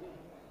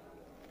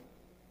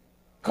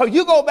 Because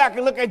you go back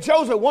and look at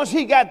Joseph, once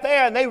he got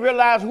there and they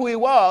realized who he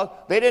was,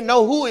 they didn't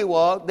know who he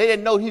was, they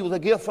didn't know he was a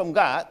gift from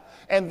God.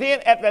 And then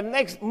at the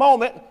next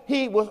moment,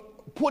 he was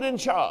put in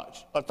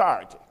charge,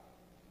 authority.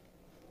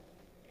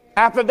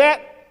 After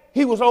that,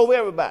 he was over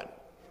everybody.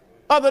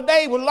 Other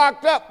day, he was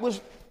locked up,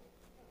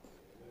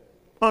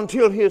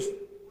 until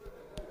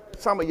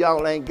some of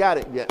y'all ain't got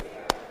it yet.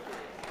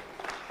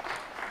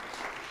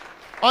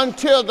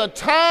 Until the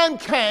time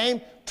came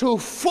to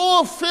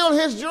fulfill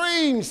his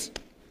dreams.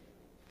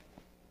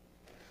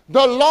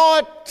 The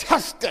Lord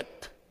tested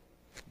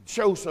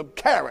Joseph's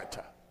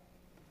character.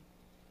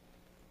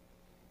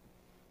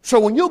 So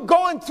when you're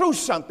going through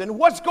something,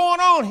 what's going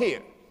on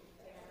here?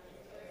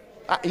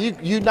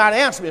 You're not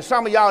answering.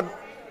 Some of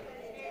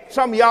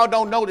y'all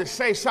don't know to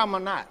say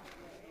something or not.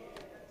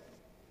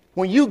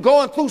 When you're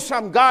going through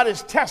something, God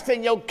is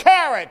testing your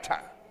character.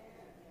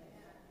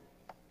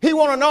 He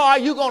want to know, are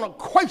you going to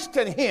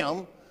question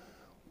him?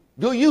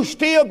 Do you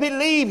still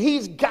believe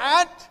he's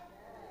God?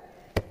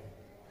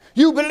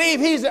 You believe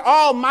he's the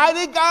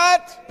almighty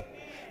God,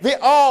 the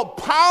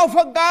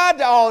all-powerful God,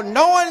 the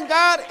all-knowing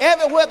God,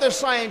 everywhere at the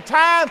same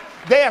time?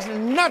 There's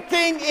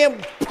nothing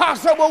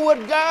impossible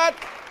with God.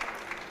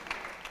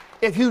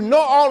 If you know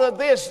all of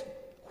this,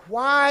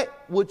 why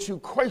would you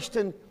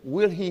question,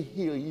 will he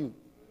hear you?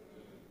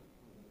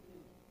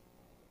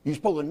 You're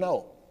supposed to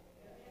know.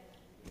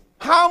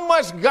 How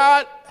much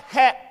God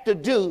had to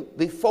do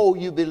before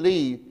you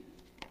believe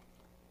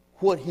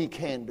what he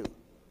can do.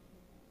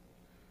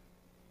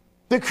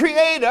 The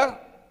creator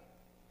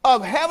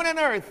of heaven and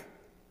earth,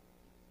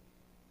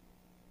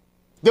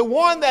 the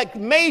one that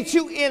made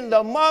you in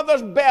the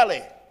mother's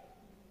belly,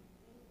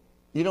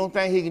 you don't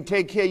think he can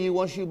take care of you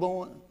once you're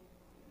born?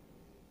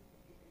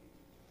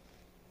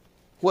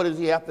 What does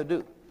he have to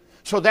do?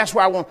 So that's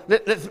why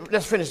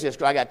let's finish this,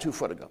 because I got 2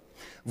 to go.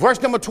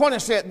 Verse number 20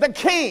 said, the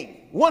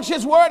king, once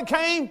his word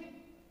came,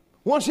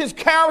 once his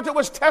character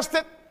was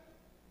tested,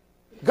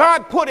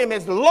 God put him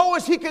as low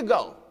as he could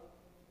go,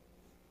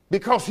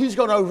 because he's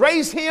going to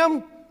raise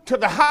him to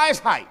the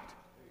highest height.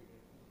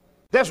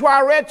 That's why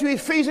I read to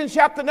Ephesians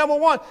chapter number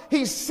 1.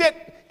 He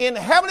sit in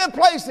heavenly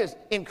places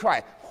in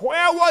Christ.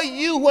 Where were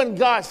you when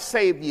God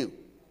saved you?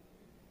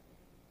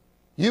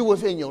 You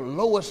was in your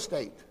lowest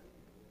state.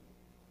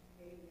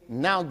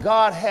 Now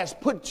God has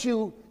put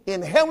you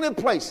in heavenly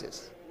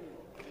places.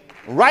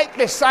 Right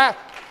beside.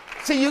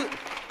 See,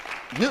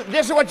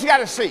 this is what you got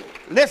to see.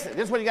 Listen,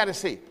 this is what you got to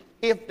see.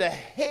 If the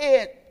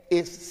head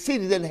is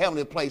seated in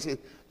heavenly places,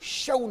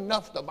 show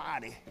enough the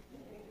body.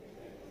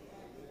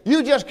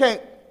 You just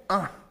can't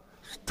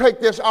take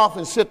this off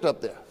and sit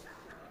up there.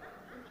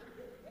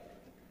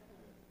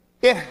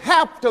 It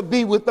has to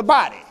be with the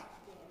body.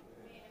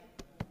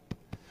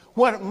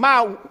 When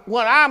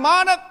I'm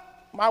honored,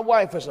 my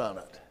wife is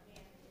honored.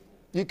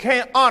 You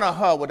can't honor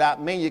her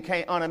without me. You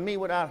can't honor me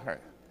without her.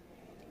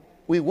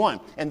 We won.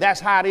 And that's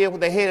how it is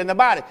with the head and the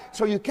body.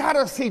 So you got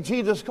to see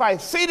Jesus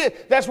Christ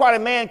seated. That's why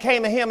the man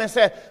came to him and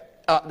said,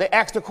 they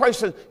asked the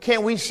question,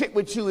 can we sit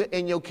with you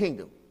in your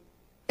kingdom?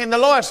 And the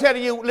Lord said to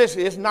you,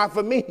 listen, it's not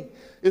for me.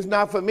 It's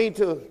not for me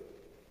to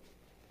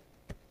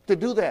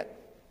do that.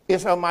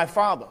 It's of my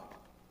Father.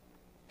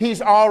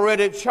 He's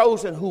already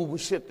chosen who will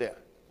sit there.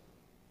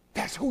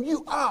 That's who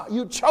you are.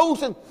 You're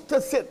chosen to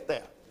sit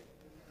there.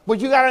 But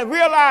you got to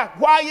realize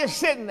why you're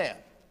sitting there.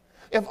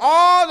 If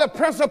all the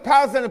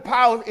principalities and the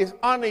powers is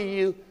under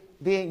you,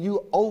 then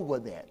you over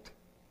that.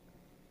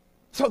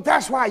 So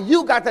that's why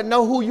you got to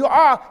know who you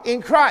are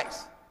in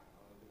Christ.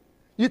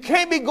 You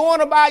can't be going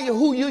about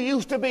who you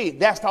used to be.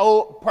 That's the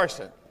old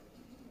person.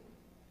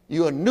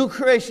 You're a new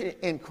creation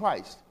in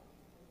Christ.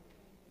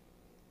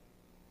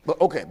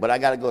 But I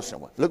got to go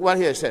somewhere. Look right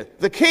here. It says,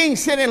 the king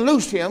sent and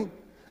loosed him,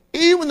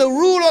 even the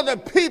ruler of the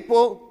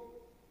people,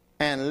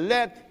 and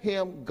let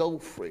him go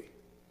free.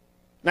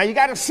 Now you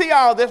got to see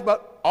all this,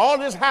 but all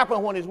this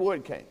happened when his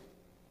word came.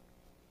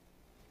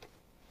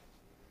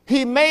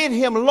 He made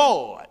him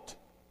Lord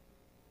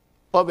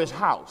of his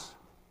house.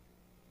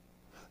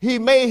 He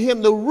made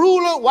him the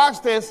ruler,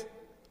 watch this,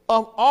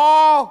 of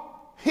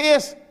all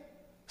his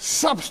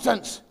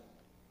substance,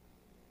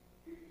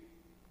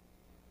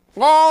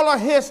 all of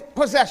his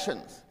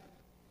possessions.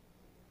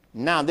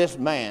 Now this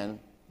man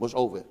was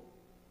over it.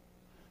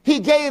 He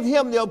gave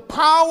him the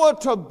power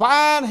to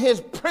bind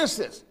his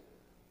princes,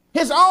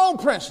 his own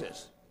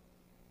princes,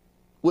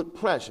 with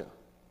pleasure,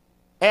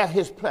 at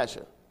his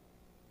pleasure,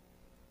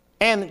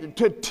 and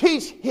to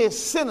teach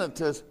his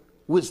senators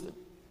wisdom.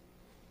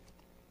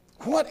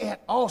 What an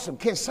awesome,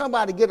 can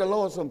somebody get the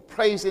Lord some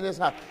praise in this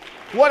house?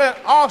 What an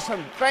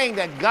awesome thing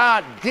that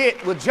God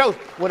did with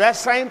Joseph. Well, that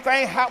same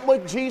thing happened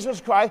with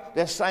Jesus Christ.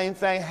 That same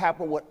thing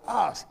happened with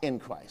us in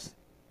Christ.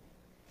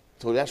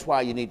 So that's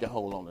why you need to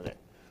hold on to that.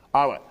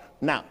 All right.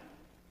 Now,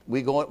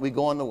 we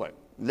going to work.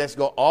 Let's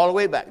go all the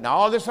way back. Now,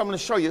 all this I'm going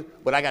to show you,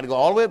 but I got to go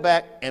all the way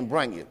back and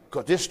bring you,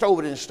 because this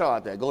story didn't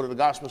start there. Go to the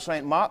Gospel of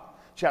St. Mark,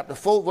 chapter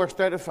 4, verse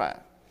 35.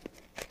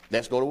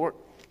 Let's go to work.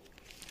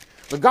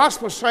 The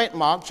Gospel of St.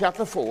 Mark,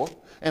 chapter 4,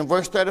 and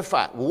verse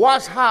 35.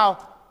 Watch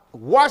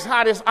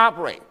how this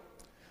operates.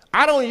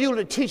 I don't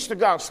usually teach the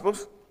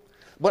Gospels,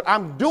 but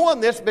I'm doing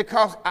this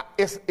because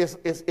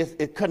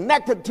it's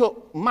connected to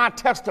my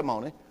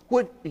testimony,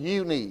 what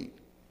you need.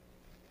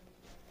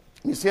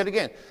 Let me say it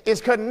again. It's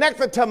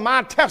connected to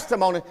my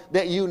testimony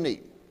that you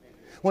need.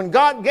 When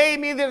God gave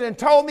me this and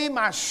told me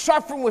my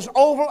suffering was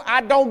over,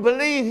 I don't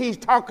believe he's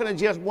talking to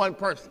just one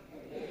person.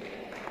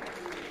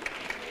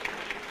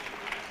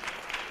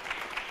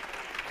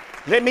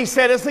 Let me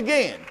say this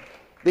again,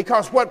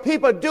 because what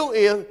people do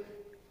is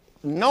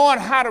knowing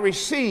how to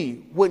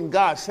receive when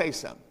God says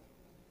something.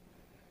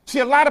 See,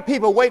 a lot of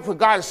people wait for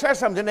God to say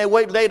something, then they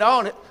wait later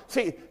on it.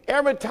 See,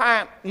 every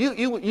time you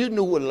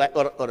knew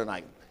what other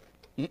night.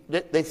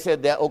 They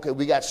said that, okay,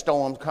 we got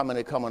storms coming,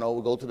 they're coming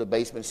over, go to the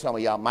basement. Some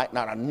of y'all might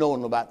not have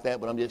known about that,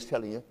 but I'm just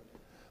telling you.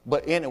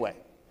 But anyway,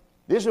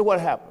 this is what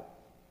happened.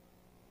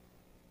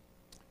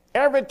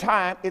 Every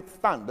time it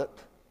thundered,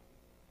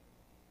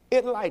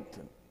 it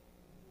lightened.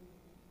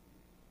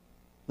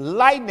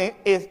 Lightning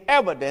is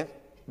evidence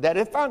that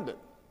it thundered.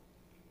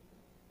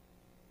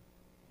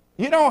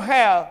 You don't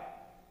have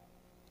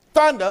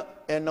thunder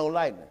and no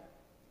lightning.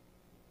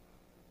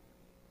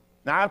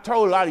 Now, I've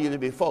told a lot of you this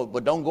before,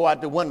 but don't go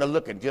out the window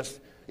looking.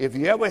 Just if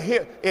you ever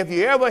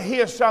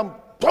hear some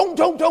boom,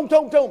 boom, boom,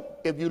 boom, boom,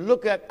 if you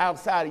look at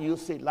outside, you'll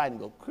see lightning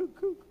go. Coo,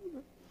 coo,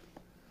 coo.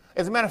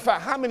 As a matter of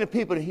fact, how many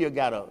people here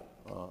got a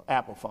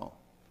Apple phone?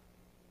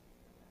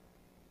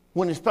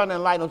 When it's thunder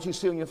and light, don't you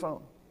see on your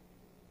phone?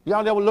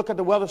 Y'all ever look at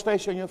the weather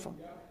station on your phone?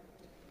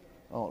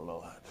 Oh,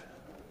 Lord.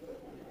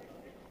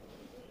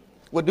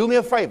 Well, do me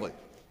a favor.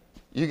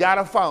 You got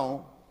a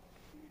phone.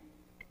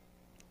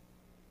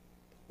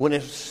 When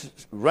it's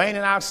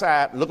raining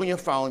outside, look on your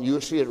phone,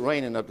 you'll see it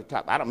raining up the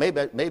top.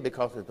 Maybe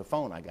because it's the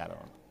phone I got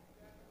on.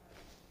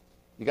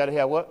 You got to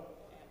have what?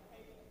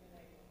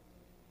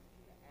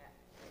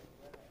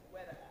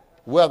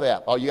 Weather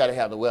app. Oh, you got to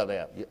have the weather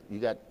app. You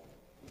got.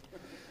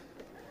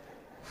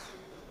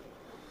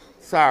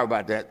 Sorry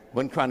about that.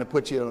 Wasn't trying to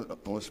put you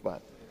on the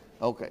spot.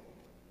 Okay.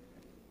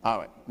 All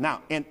right.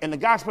 Now, in the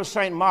Gospel of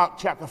St. Mark,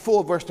 chapter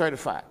 4, verse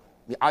 35.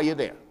 Are you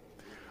there?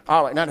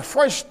 All right. Now, the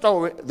first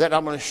story that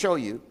I'm going to show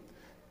you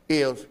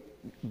is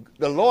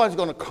the Lord's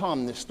going to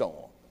calm this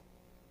storm.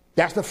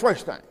 That's the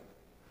first thing.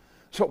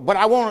 So, but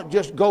I want to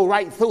just go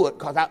right through it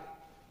because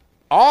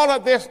all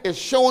of this is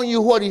showing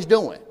you what he's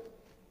doing.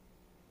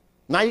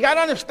 Now, you got to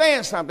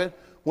understand something.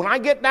 When I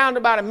get down to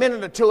about a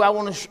minute or two, I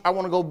want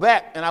to go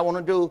back and I want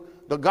to do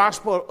the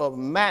Gospel of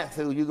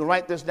Matthew. You can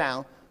write this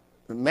down.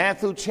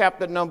 Matthew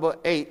chapter number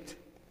 8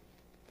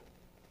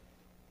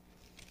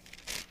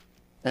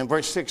 and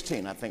verse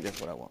 16. I think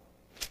that's what I want.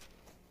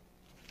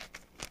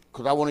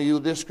 Because I want to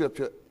use this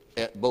scripture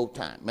at both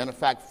times. Matter of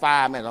fact,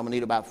 5 minutes. I'm going to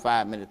need about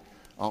 5 minutes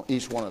on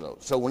each one of those.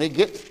 So when it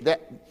gets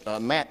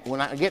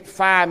when I get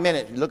 5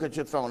 minutes, look at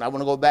your phone. I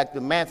want to go back to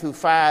Matthew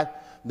 5.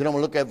 Then I'm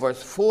going to look at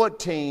verse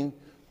 14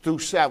 through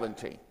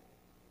 17.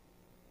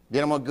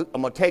 Then I'm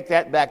going to take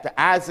that back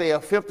to Isaiah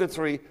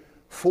 53,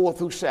 4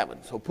 through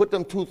 7. So put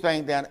them two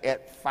things down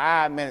at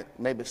 5 minutes,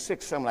 maybe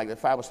 6, something like that,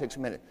 5 or 6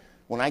 minutes.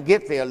 When I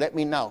get there, let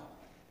me know.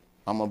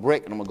 I'm going to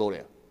break and I'm going to go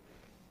there.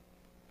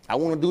 I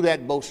want to do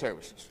that in both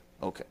services.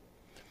 Okay.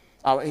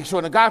 All right, so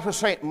in the Gospel of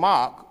St.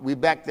 Mark, we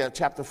back there,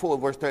 chapter 4,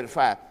 verse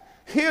 35.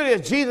 Here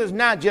it is, Jesus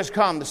not just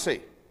come to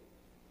see.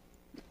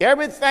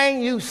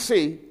 Everything you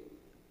see,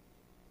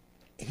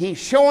 he's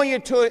showing you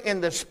to it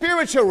in the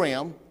spiritual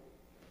realm.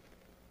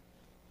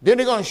 Then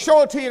he's going to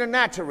show it to you in the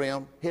natural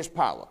realm, his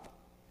power.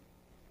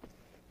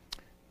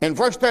 In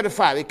verse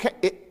 35,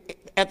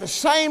 at the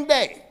same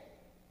day,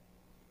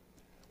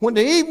 when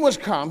the evening was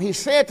come, he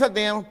said to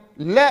them,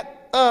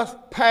 let us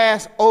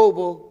pass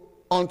over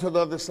onto the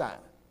other side.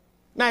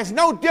 Now, it's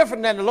no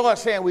different than the Lord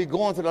saying we're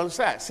going to the other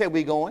side. Say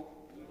we're going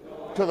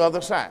to the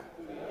other side.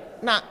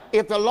 Now,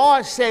 if the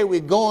Lord say we're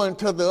going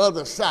to the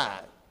other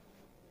side,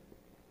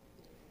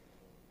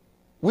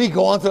 we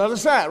going to the other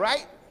side,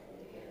 right?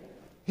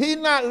 He's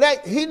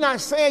not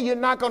saying you're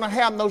not going to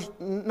have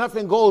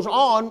nothing goes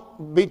on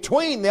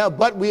between there,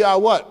 but we are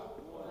what?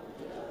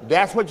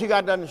 That's what you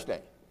got to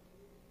understand.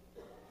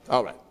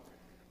 All right.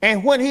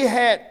 And when he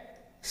had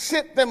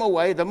sent them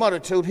away, the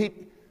multitude,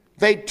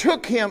 they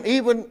took him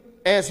even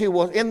as he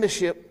was in the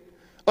ship.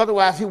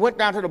 Otherwise, he went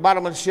down to the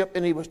bottom of the ship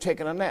and he was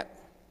taking a nap.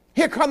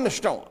 Here come the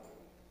storm.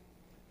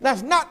 Now,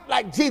 it's not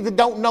like Jesus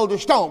don't know the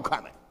storm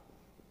coming.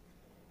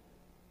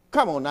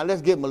 Come on now,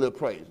 let's give him a little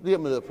praise. Give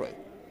him a little praise.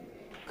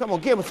 Come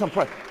on, give him some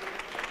praise.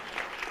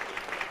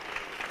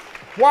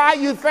 Why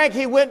you think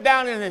he went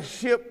down in the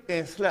ship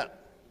and slept?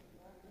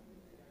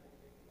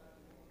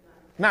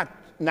 Now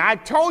I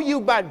told you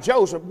about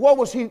Joseph. What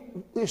was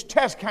his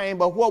test came,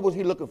 but what was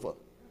he looking for?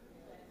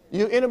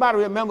 Anybody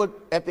remember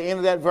at the end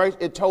of that verse,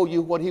 it told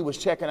you what he was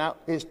checking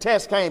out? His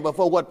test came, but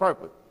for what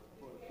purpose?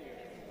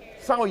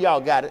 Some of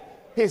y'all got it.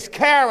 His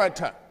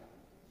character.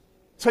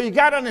 So you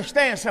got to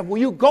understand something.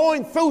 When you're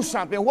going through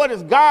something, what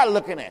is God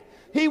looking at?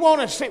 He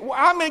want to see.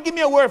 Give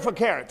me a word for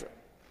character.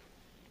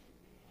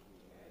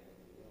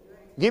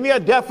 Give me a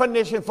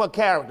definition for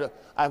character.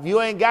 If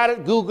you ain't got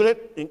it, Google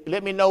it.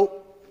 Let me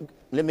know.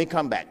 Let me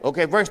come back.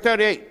 Okay, verse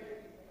 38.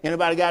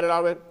 Anybody got it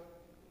already?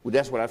 Well,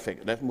 that's what I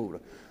figured. Let's move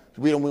it.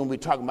 We don't want to be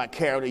talking about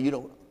character.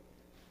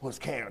 What's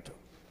character?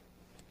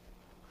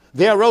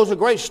 There arose a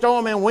great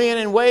storm and wind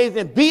and waves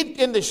and beat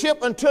in the ship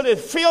until it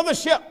filled the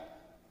ship.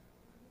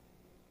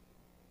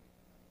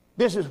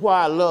 This is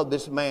why I love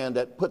this man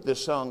that put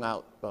this song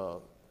out,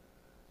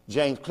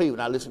 James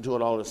Cleveland. I listen to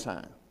it all the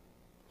time.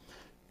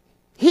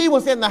 He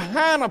was in the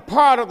hinder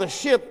part of the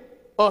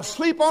ship,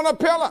 asleep on a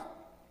pillar.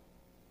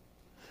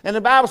 And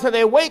the Bible said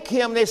they wake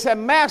him. They said,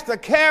 Master,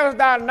 carest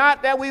thou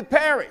not that we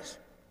perish?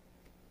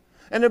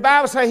 And the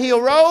Bible said he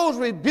arose,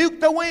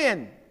 rebuked the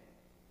wind.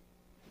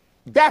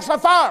 That's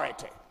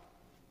authority.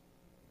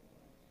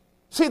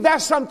 See,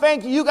 that's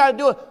something you got to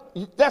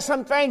do. That's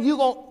something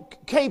you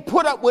can't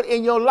put up with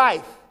in your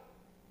life.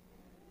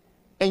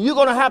 And you're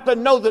going to have to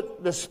know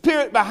that the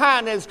spirit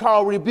behind it is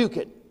called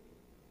rebuking.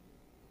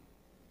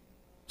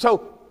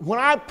 So when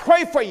I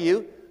pray for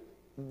you,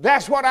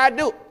 that's what I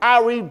do. I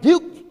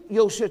rebuke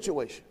your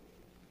situation.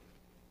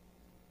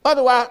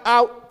 Otherwise,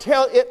 I'll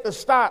tell it to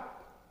stop.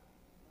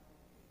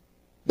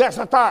 That's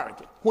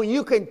authority. When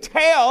you can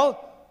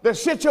tell the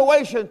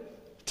situation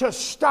to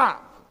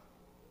stop.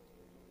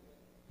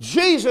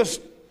 Jesus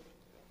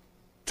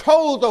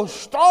told the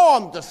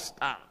storm to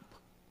stop.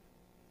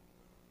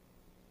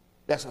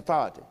 That's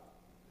authority.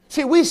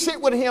 See, we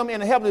sit with him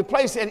in a heavenly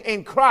place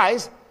in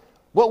Christ,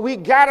 but we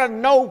got to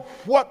know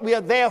what we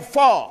are there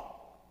for.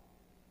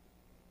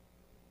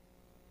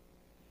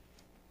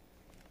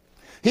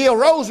 He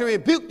arose and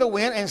rebuked the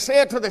wind and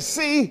said to the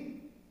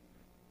sea,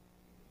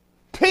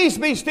 peace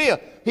be still.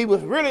 He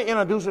was really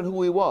introducing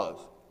who he was,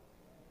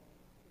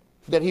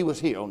 that he was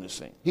here on the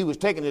scene. He was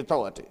taking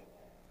authority.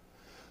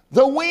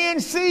 The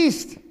wind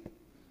ceased.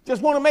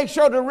 Just want to make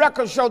sure the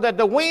record show that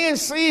the wind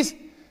ceased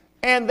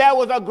and there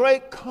was a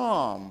great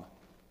calm.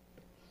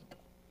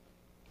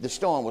 The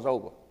storm was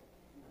over.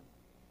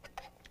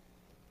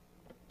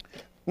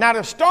 Now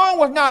the storm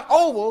was not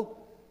over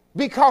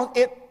because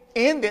it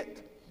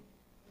ended.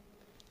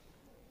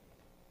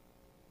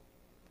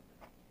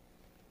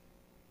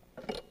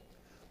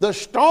 The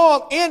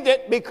storm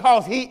ended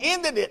because he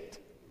ended it.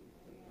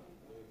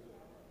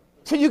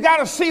 So you got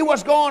to see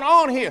what's going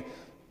on here.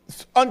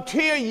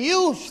 Until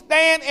you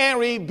stand and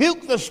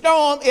rebuke the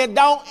storm, it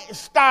don't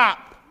stop.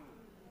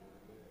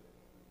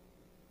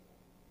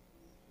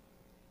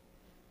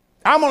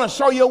 I'm going to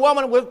show you a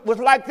woman was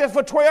like this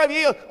for 12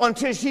 years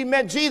until she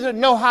met Jesus,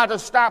 know how to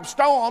stop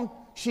storm.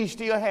 She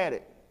still had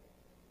it.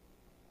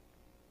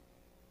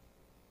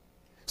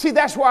 See,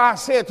 that's why I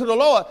said to the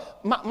Lord,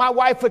 my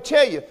wife would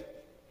tell you,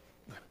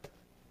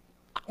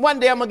 one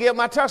day I'm going to give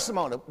my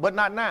testimony, but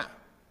not now.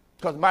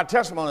 Because my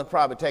testimony will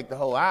probably take the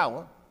whole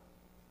hour.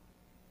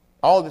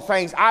 All the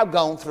things I've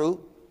gone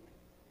through.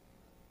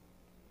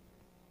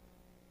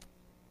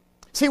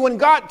 See, when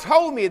God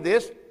told me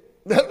this,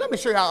 let me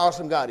show you how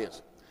awesome God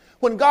is.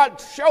 When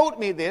God showed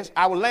me this,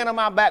 I was laying on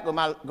my back with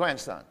my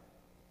grandson.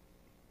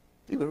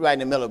 He was right in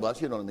the middle of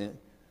us, you know what I mean?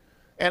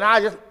 And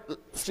I just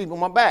sleep on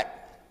my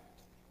back.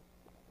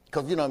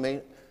 Because, you know what I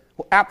mean?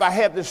 After I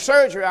had the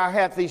surgery, I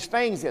had these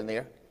things in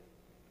there.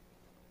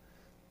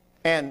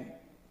 And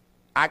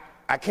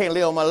I can't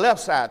lay on my left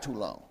side too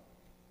long.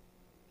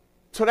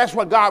 So that's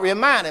what God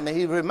reminded me.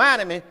 He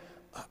reminded me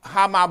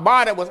how my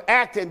body was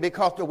acting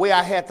because the way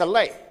I had to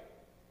lay.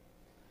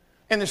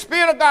 And the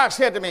Spirit of God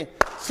said to me,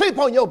 sleep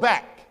on your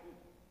back.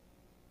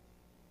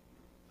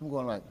 I'm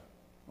going like,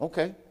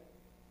 okay.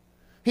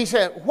 He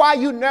said, why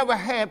you never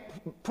had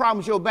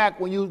problems your back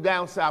when you was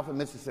down south in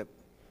Mississippi?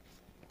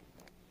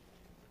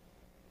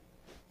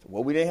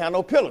 Well, we didn't have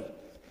no pillows.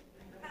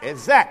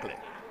 Exactly.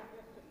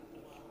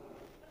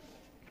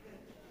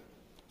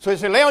 So he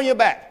said, lay on your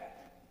back.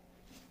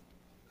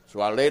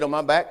 So I laid on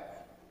my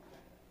back.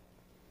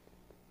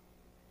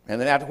 And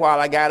then after a while,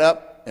 I got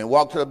up and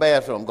walked to the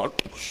bathroom. I'm going,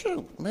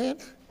 shoot, man,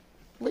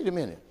 wait a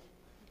minute.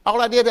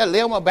 All I did was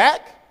lay on my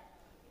back?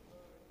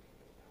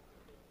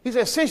 He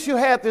said, since you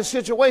had this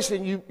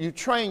situation, you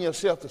train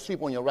yourself to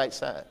sleep on your right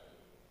side.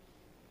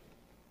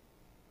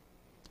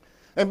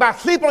 And by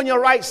sleeping on your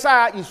right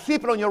side, you're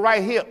sleeping on your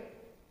right hip.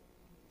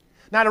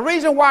 Now, the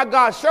reason why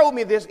God showed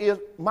me this is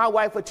my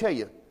wife would tell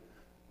you.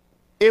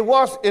 It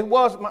was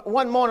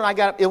one morning I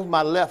got up, it was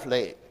my left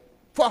leg.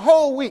 For a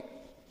whole week.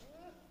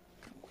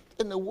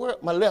 In the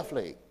world, my left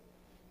leg.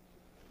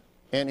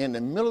 And in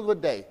the middle of the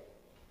day,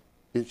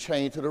 it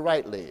changed to the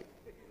right leg.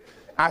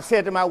 I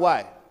said to my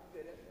wife,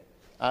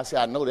 I said,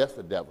 I know that's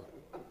the devil.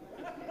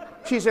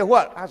 She said,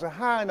 what? I said,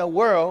 how in the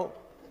world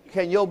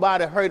can your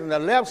body hurt on the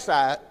left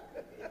side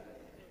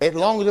as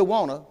long as it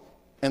wanna,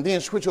 and then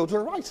switch over to the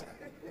right side?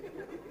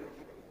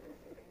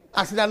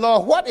 I said, now,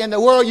 Lord, what in the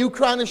world are you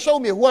trying to show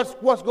me?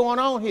 What's going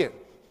on here?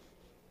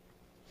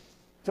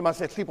 Somebody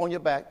said, sleep on your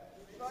back.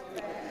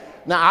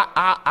 Now,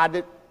 I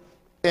did.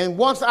 And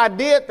once I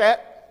did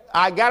that,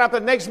 I got up the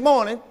next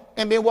morning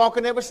and been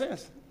walking ever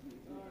since.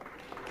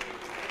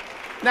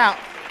 Now,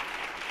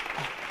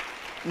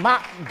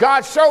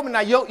 God showed me,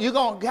 now you're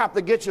going to have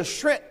to get your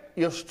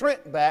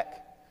strength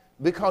back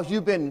because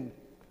you've been,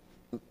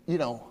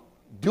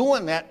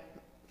 doing that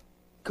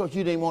because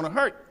you didn't want to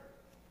hurt.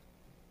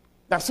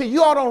 Now, see,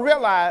 you all don't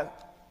realize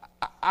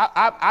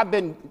I'm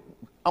going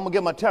to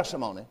give my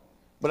testimony,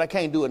 but I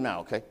can't do it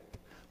now, okay?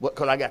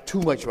 Because I got too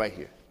much right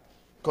here.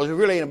 Because it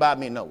really ain't about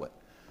me, no way.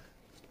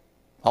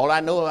 All I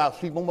know is I'll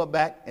sleep on my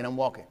back and I'm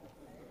walking.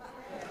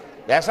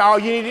 That's all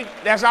you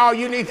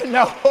need to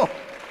know.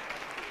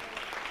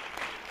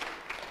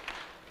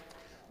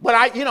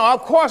 But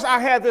of course I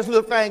had this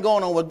little thing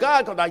going on with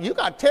God because you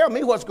got to tell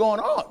me what's going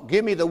on.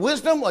 Give me the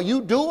wisdom or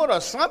you do it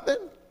or something.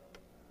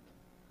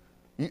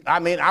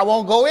 I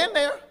won't go in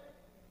there.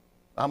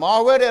 I'm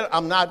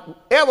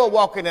not ever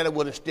walking in it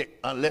with a stick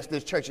unless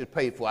this church is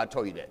paid for. I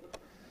told you that.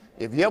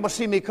 If you ever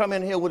see me come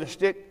in here with a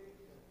stick,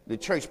 the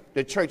church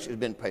has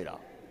been paid off.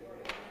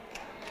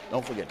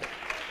 Don't forget that.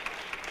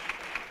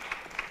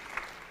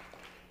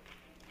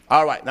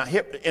 All right, now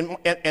here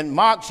in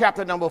Mark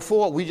chapter number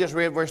 4, we just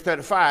read verse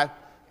 35,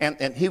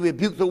 and he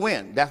rebuked the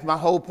wind. That's my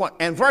whole point.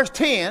 And verse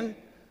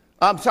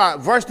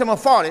number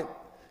 40,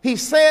 he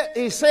said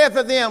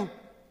to them,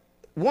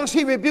 once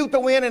he rebuked the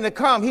wind and the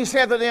calm, he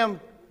said to them,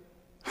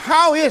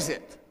 how is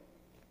it?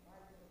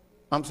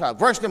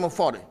 Verse number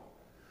 40.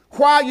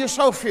 Why are you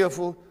so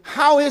fearful?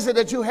 How is it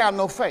that you have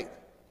no faith?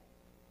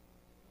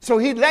 So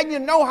he letting you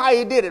know how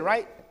he did it,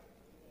 right?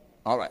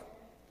 All right.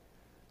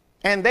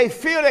 And they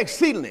feared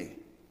exceedingly.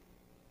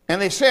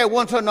 And they said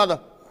one to another,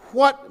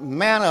 what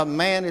manner of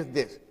man is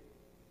this?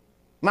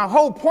 My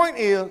whole point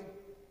is,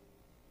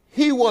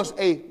 he was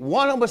a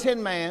 100%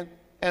 man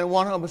and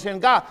 100%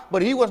 God.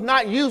 But he was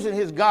not using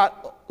his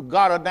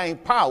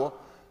God-ordained power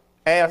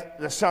as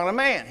the Son of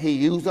Man. He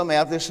used them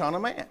as the Son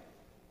of Man.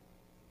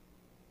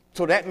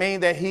 So that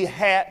means that he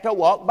had to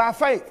walk by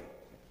faith.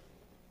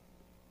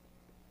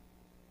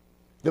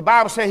 The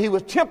Bible says he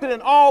was tempted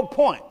in all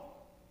points,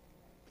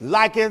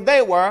 like as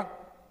they were,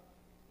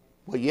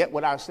 but yet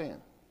without sin.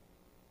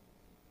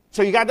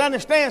 So you got to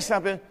understand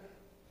something.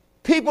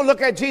 People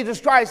look at Jesus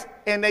Christ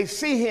and they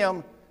see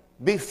him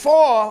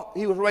before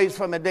he was raised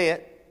from the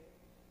dead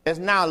as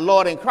now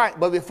Lord and Christ.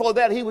 But before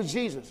that, he was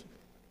Jesus,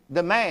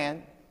 the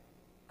man,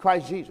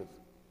 Christ Jesus.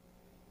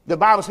 The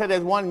Bible said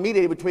there's one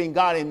mediator between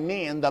God and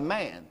men, the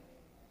man,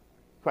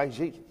 Christ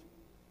Jesus.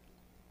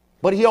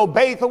 But he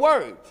obeyed the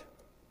word.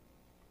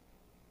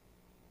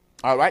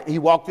 All right, he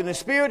walked in the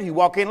Spirit, he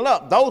walked in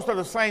love. Those are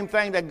the same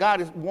thing that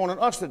God is wanting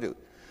us to do.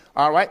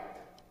 All right,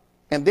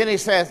 and then he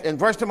says in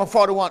verse number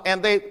 41,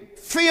 and they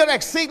feared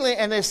exceedingly,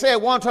 and they said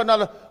one to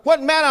another,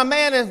 what manner of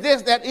man is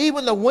this, that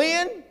even the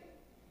wind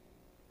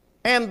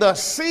and the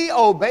sea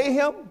obey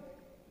him?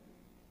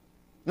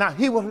 Now,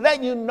 he was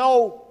letting you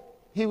know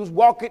he was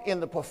walking in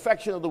the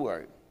perfection of the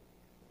word.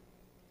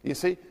 You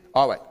see?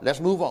 All right, let's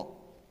move on.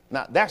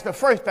 Now, that's the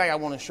first thing I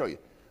want to show you.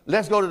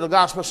 Let's go to the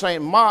Gospel of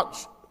St. Mark,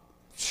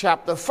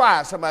 chapter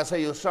 5. Somebody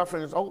say your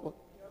suffering is over.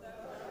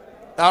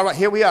 All right,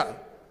 here we are.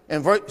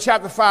 In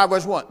chapter 5,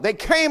 verse 1. They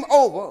came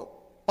over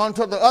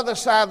onto the other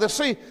side of the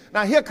sea.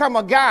 Now, here come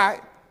a guy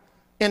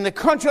in the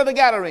country of the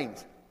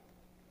Gadarenes.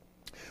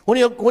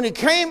 When he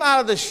came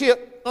out of the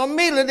ship,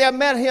 immediately there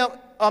met him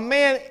a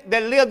man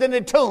that lived in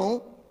the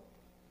tomb,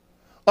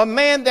 a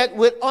man that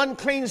with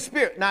unclean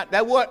spirit. Now,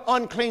 that word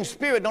unclean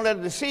spirit, don't let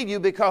it deceive you,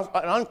 because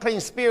an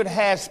unclean spirit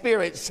has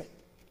spirits.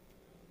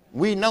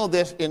 We know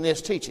this in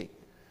this teaching.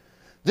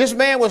 This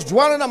man was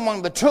dwelling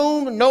among the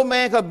tomb. No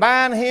man could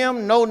bind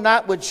him, no,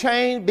 not with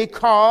chains,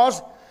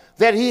 because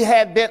that he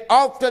had been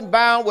often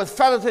bound with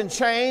fetters and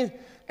chains,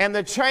 and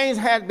the chains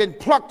had been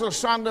plucked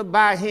asunder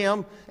by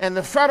him, and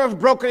the fetters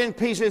broken in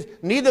pieces.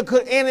 Neither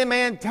could any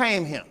man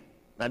tame him.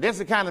 Now, this is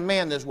the kind of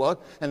man this was.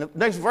 And the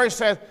next verse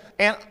says,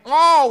 and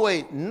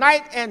always,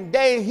 night and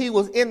day, he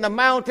was in the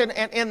mountain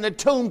and in the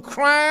tomb,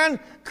 crying,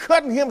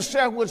 cutting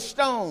himself with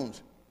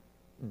stones.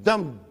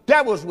 Them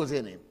devils was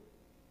in him.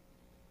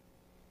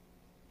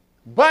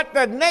 But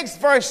the next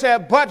verse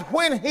said, but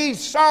when he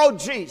saw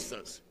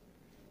Jesus,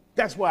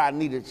 that's why I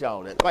needed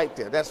y'all at, right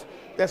there.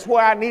 That's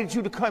where I needed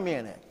you to come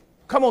in at.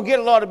 Come on, get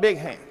the Lord a big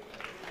hand.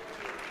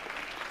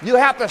 You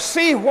have to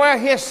see where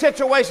his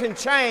situation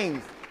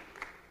changed.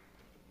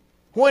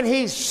 When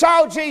he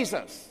saw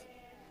Jesus,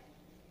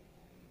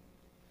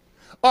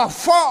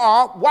 afar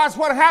off, watch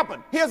what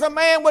happened. Here's a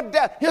man with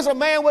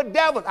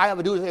devils. I have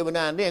to do this every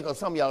now and then because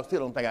some of y'all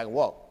still don't think I can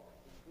walk.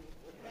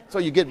 So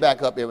you get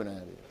back up every now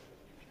and then.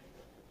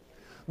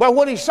 But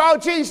when he saw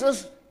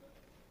Jesus,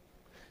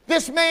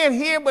 this man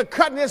here was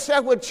cutting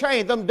himself with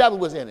chains. Them devil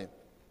was in him.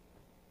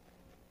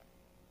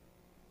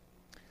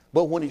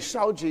 But when he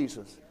saw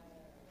Jesus,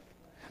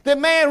 the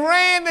man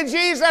ran to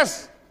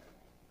Jesus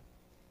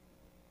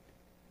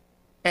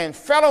and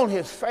fell on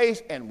his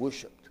face and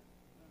worshiped.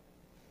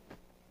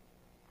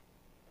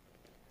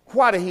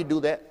 Why did he do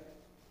that?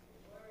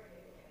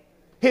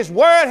 His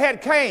word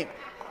had came.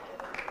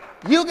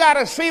 You got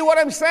to see what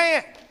I'm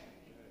saying.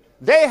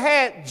 They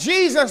had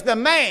Jesus the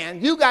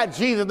man. You got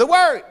Jesus the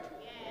word.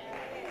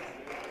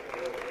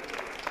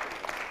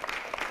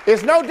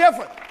 It's no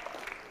different.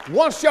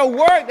 Once your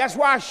word, that's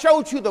why I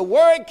showed you the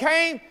word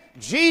came,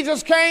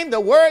 Jesus came, the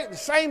word, the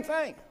same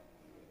thing.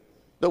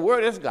 The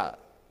word is God.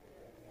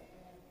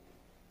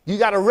 You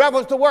got to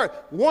reverence the word.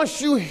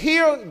 Once you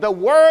hear the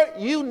word,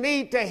 you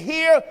need to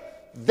hear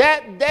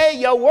that day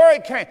your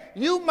word came.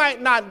 You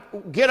might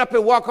not get up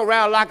and walk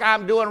around like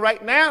I'm doing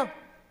right now,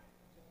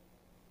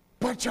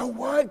 but your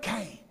word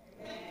came.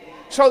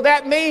 So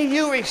that means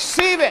you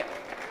receive it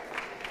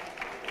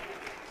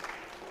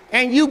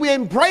and you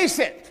embrace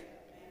it.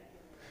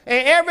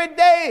 And every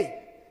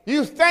day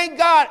you thank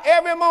God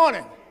every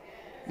morning.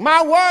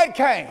 My word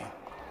came.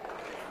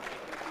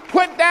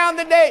 Put down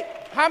the date.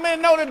 How many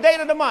know the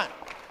date of the month?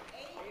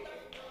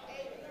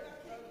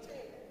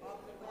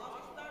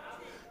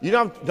 You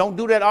don't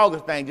do that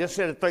August thing. Just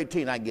say the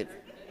 13th. I get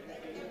it.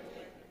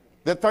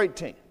 The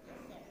 13th.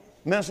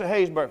 Minister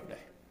Hayes' birthday.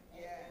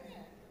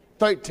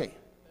 13th.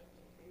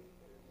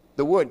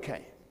 The word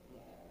came.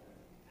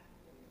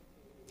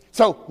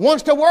 So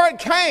once the word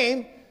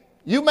came,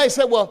 you may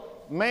say, well,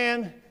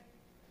 man,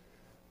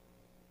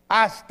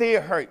 I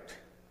still hurt.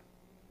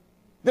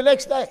 The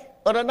next day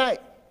or the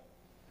night.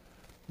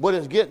 But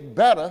it's getting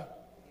better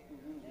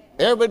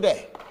every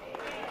day.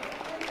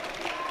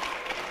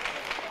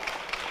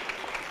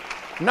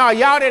 No,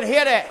 y'all didn't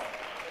hear that.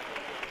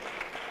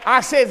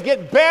 I said it's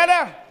get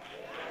better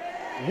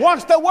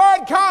once the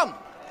word comes.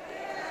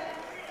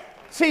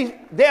 See,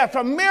 there's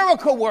a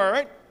miracle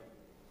word,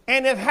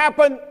 and it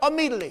happened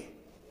immediately.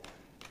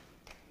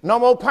 No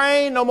more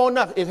pain, no more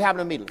nothing. It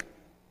happened immediately.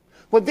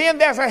 But then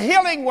there's a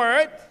healing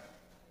word,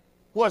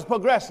 was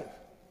progressive.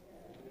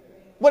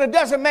 But it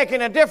doesn't make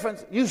any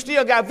difference. You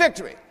still got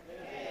victory.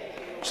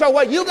 So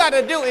what you got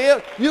to do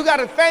is you got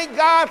to thank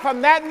God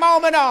from that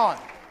moment on.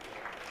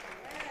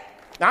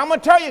 Now I'm going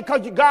to tell you,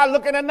 because God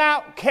looking at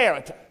now,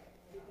 character.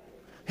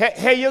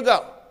 Here you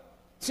go.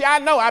 See, I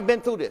know I've been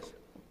through this.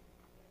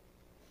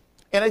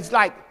 And it's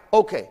like,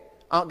 okay,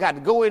 I got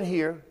to go in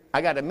here.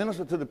 I got to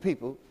minister to the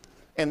people.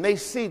 And they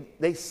see,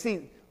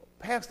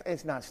 Pastor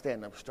is not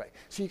standing up straight.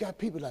 So you got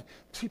people like,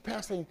 see,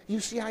 Pastor, you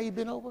see how he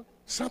been over?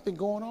 Something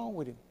going on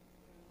with him.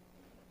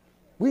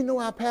 We know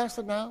our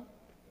pastor now.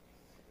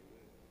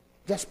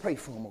 Just pray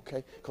for him,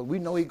 okay? Because we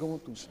know he's going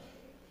through something.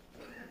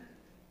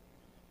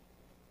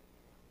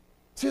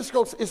 See,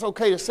 it's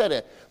okay to say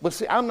that. But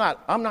see, I'm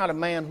not a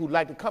man who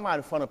like to come out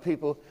in front of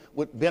people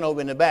with bent over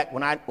in the back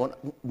when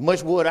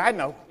much wood I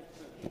know.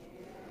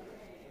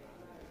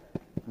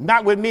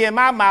 Not with me in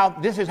my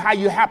mouth. This is how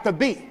you have to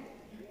be.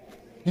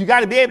 You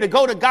got to be able to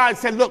go to God and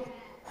say, look,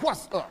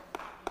 what's up?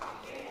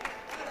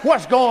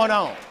 What's going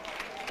on?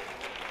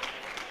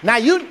 Now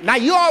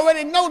you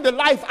already know the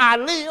life I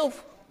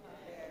live.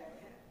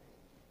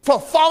 For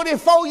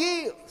 44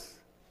 years,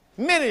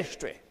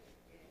 ministry,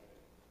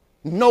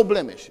 no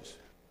blemishes.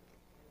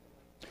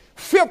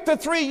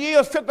 53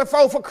 years,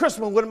 54 for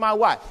Christmas with my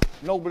wife,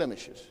 no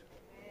blemishes.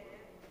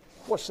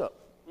 What's up?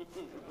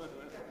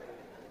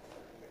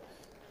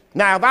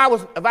 Now,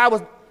 if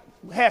I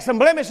had some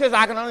blemishes,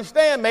 I can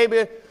understand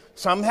maybe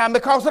something happened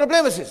because of the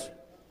blemishes.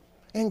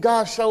 And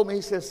God showed me,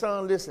 he said,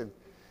 son, listen,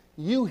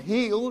 you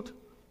healed.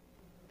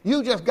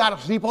 You just got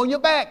to sleep on your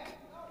back.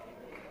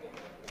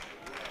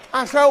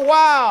 I said,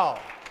 wow.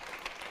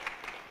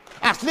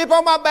 I sleep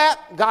on my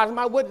back. God's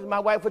my witness. My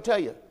wife will tell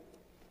you.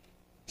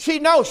 She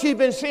knows. She's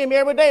been seeing me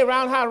every day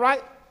around the house,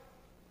 right?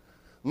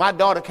 My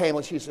daughter came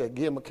and she said,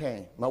 give him a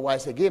cane. My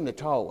wife said, give him the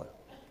tall one.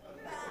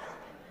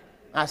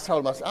 I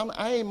told him,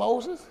 I ain't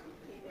Moses.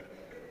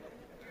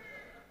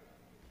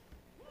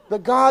 The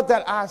God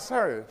that I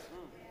serve,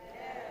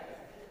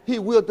 he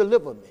will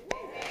deliver me.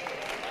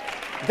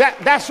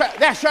 That's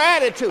your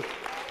attitude.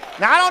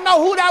 Now, I don't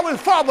know who that was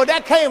for, but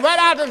that came right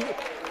out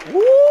of...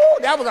 Woo,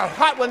 that was a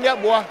hot one there,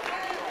 boy.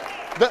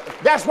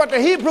 That's what the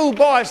Hebrew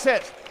boy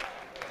says.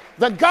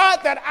 The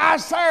God that I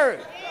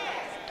serve,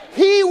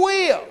 he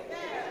will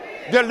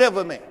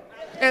deliver me.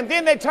 And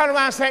then they turn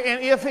around and say,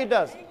 and if he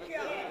doesn't,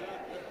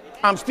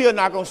 I'm still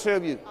not going to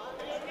serve you.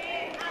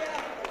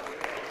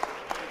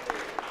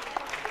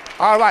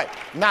 All right.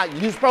 Now,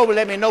 you're supposed to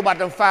let me know about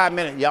them 5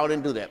 minutes. Y'all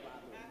didn't do that.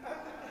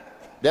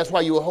 That's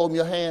why you were holding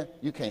your hand.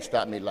 You can't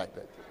stop me like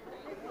that.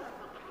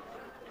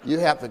 You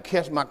have to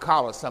catch my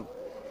collar or something.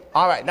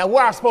 All right, now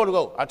where am I supposed to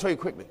go? I'll tell you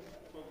quickly.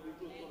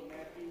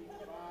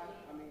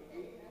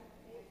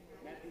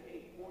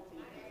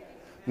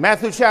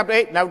 Matthew chapter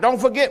 8. Now don't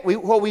forget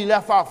where we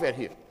left off at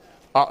here.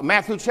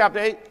 Matthew chapter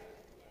 8.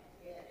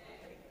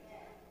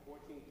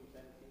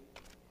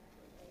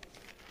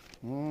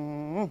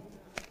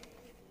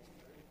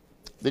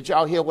 Did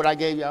y'all hear what I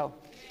gave y'all?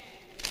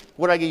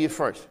 What did I give you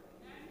first?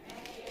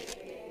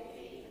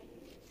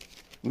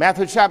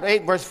 Matthew chapter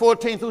 8, verse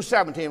 14 through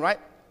 17, right?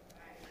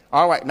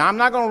 All right, now I'm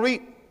not going to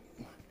read.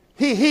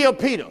 He healed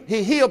Peter.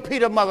 He healed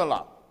Peter's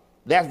mother-in-law.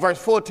 That's verse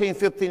 14,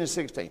 15, and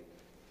 16.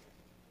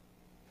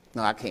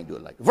 No, I can't do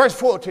it like that. Verse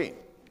 14.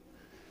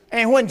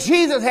 And when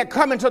Jesus had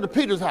come into the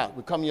Peter's house,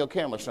 we come in your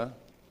camera, son.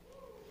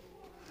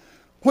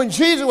 When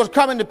Jesus was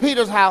coming to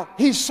Peter's house,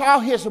 he saw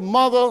his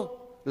mother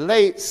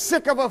laid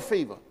sick of a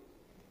fever.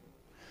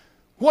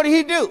 What did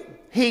he do?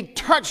 He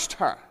touched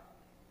her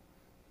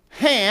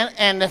hand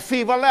and the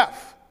fever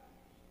left.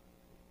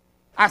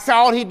 I said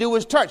all he do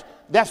was touch.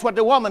 That's what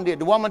the woman did.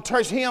 The woman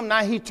touched him,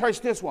 now he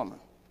touched this woman,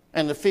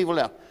 and the fever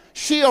left.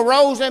 She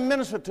arose and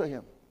ministered to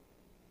him.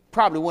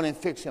 Probably went and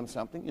fixed him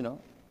something, you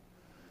know.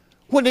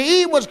 When the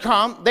eve was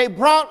come, they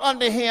brought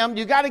unto him,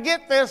 you got to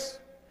get this,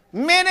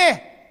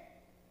 many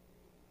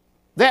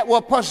that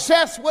were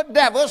possessed with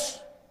devils,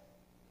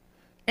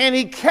 and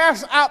he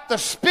cast out the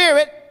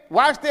spirit,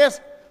 watch this,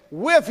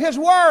 with his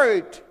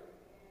word,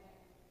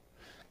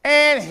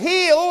 and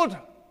healed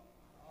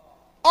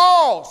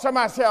all.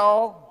 Somebody say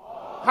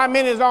all. How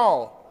many is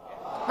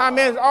all? How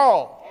many is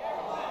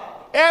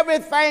all?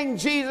 Everything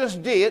Jesus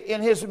did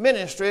in his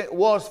ministry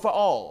was for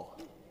all.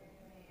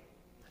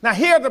 Now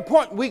here's the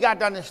point we got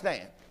to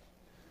understand.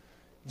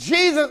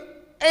 Jesus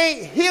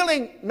ain't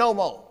healing no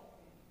more.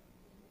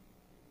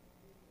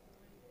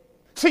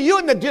 See, you're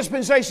in the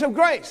dispensation of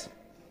grace.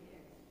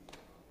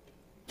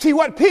 See,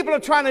 what people are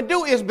trying to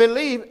do is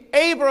believe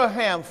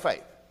Abraham's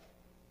faith.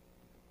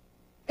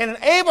 And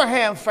in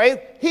Abraham's faith,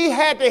 he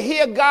had to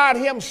hear God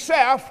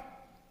himself.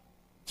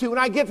 See, when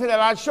I get to that,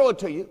 I'll show it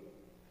to you.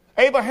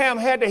 Abraham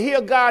had to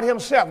hear God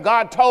himself.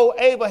 God told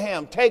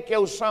Abraham, take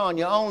your son,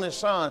 your only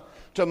son,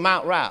 to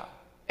Mount Moriah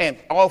and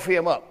offer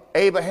him up.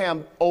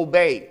 Abraham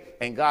obeyed.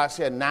 And God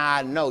said, now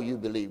I know you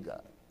believe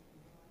God.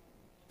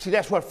 See,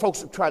 that's what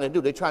folks are trying to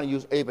do. They're trying to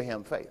use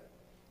Abraham's faith.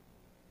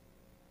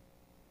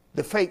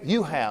 The faith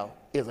you have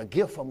is a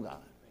gift from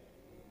God.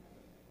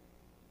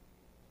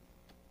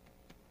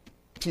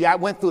 See, I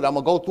went through it. I'm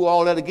going to go through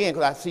all that again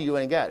because I see you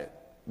ain't got it.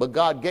 But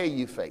God gave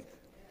you faith.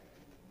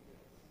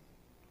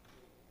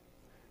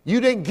 You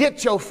didn't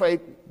get your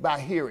faith by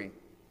hearing.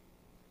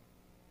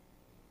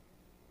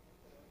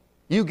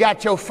 You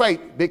got your faith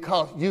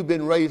because you've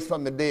been raised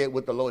from the dead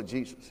with the Lord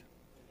Jesus.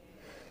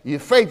 Your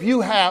faith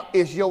you have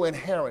is your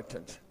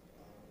inheritance.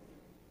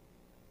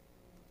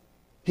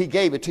 He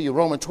gave it to you.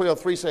 Romans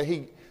 12:3 said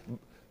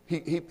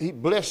he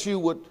blessed you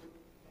with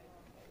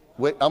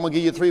I'm going to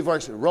give you 3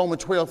 verses.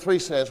 Romans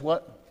 12:3 says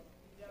what?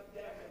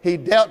 He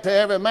dealt to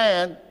every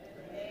man.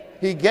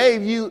 He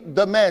gave you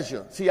the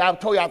measure. See, I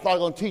told you I thought I was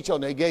going to teach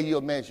on that. He gave you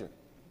a measure.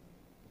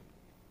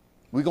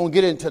 We're going to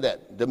get into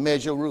that, the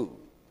measure rule.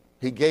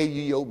 He gave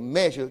you your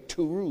measure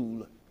to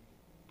rule.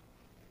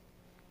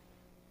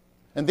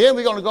 And then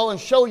we're going to go and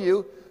show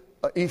you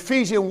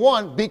Ephesians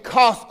 1,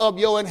 because of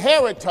your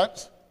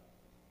inheritance.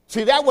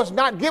 See, that was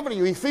not given to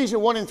you.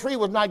 Ephesians 1 and 3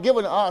 was not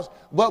given to us,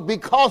 but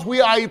because we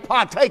are a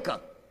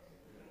partaker.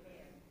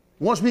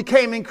 Once we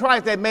came in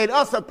Christ, that made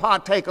us a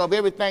partaker of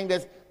everything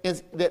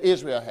that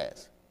Israel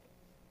has.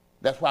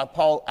 That's why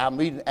I'm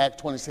reading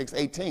Acts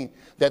 26:18,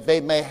 that they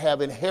may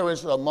have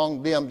inheritance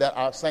among them that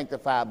are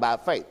sanctified by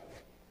faith.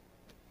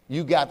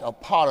 You got a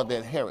part of the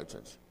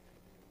inheritance.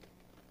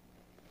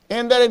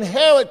 In that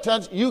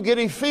inheritance, you get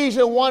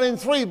Ephesians 1 and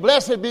 3.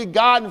 Blessed be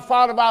God and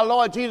Father of our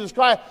Lord Jesus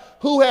Christ,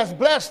 who has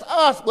blessed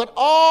us with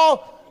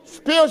all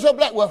spiritual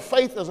blessings. Well,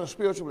 faith is a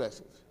spiritual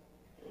blessing.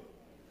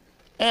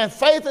 And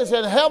faith is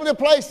in heavenly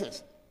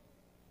places.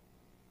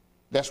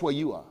 That's where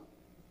you are.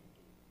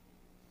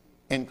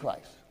 In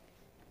Christ.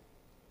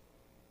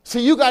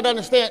 See, you got to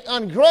understand,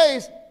 on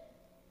grace,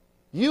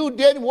 you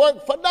didn't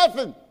work for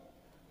nothing.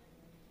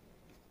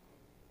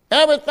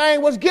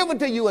 Everything was given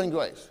to you in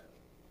grace.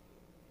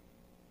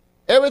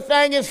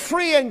 Everything is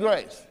free in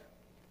grace.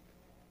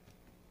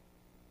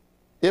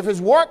 If it's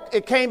work,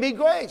 it can't be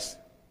grace.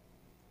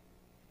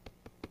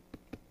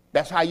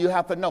 That's how you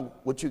have to know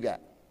what you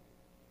got.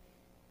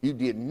 You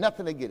did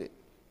nothing to get it.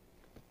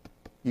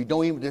 You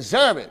don't even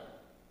deserve it.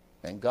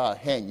 And God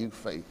hand you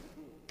faith.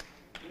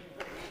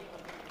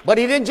 But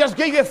he didn't just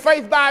give you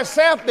faith by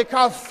itself,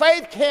 because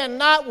faith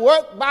cannot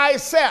work by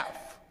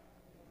itself.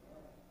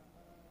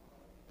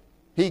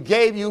 He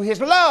gave you his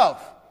love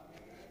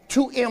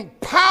to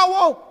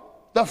empower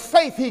the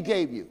faith he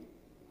gave you.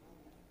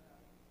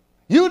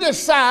 You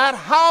decide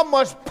how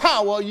much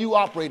power you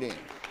operate in.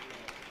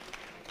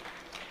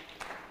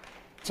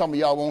 Some of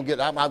y'all won't get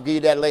it. I'll give you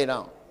that later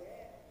on.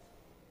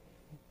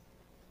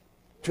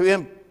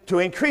 To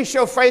increase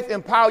your faith,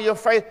 empower your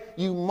faith,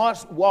 you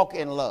must walk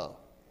in love.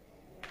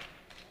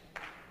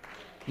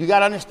 You got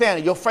to understand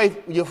it. Your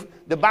faith,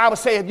 the Bible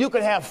says if you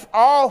can have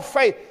all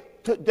faith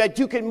that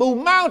you can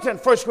move mountains,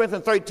 1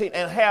 Corinthians 13,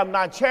 and have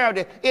not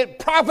charity, it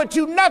profits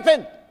you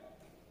nothing.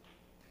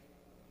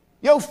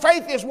 Your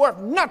faith is worth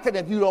nothing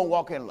if you don't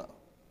walk in love.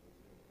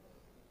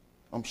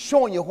 I'm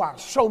showing you why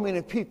so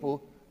many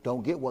people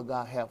don't get what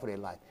God has for their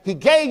life. He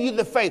gave you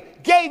the faith,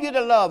 gave you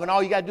the love, and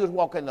all you got to do is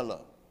walk in the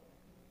love.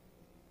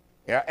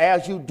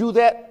 As you do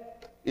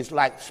that, it's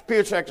like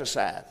spiritual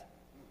exercise.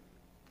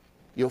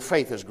 Your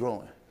faith is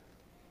growing.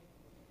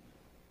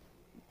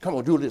 Come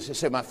on, do this and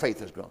say, my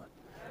faith is growing.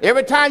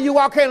 Every time you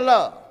walk in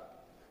love,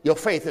 your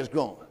faith is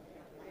growing.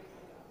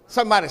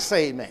 Somebody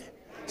say amen.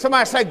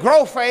 Somebody say,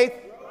 grow faith.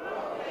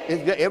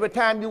 Every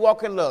time you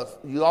walk in love,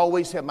 you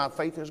always say, my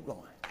faith is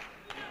growing.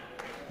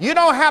 You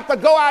don't have to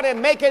go out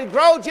and make it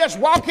grow. Just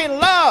walk in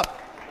love.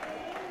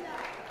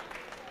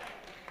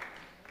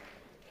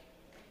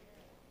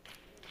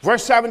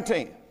 Verse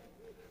 17.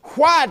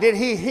 Why did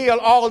he heal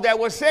all that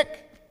were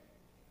sick?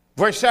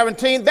 Verse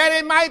 17, that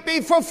it might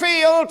be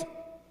fulfilled.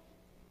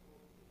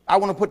 I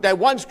want to put that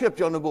one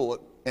scripture on the board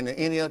in the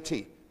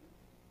NLT.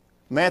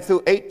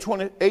 Matthew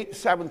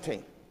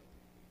 8:17.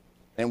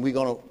 And we're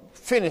going to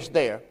finish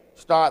there.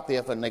 Start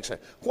there for the next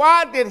second.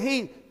 Why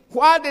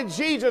did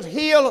Jesus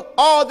heal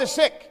all the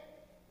sick?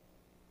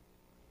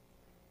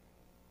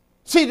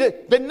 See,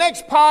 the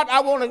next part,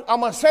 I'm going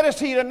to say this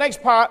to you, the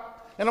next part,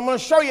 and I'm going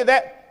to show you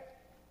that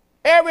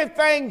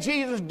everything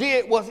Jesus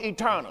did was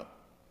eternal.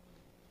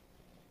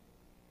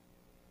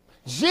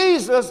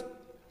 Jesus'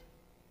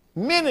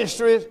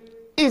 ministry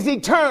is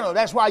eternal.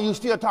 That's why you're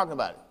still talking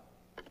about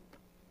it.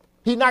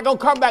 He's not going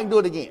to come back and do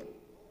it again.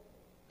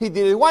 He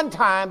did it one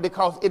time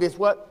because it is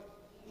what?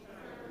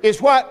 It's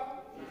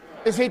what?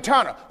 It's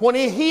eternal. When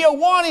he healed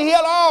one, he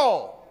healed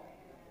all.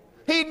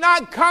 He's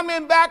not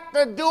coming back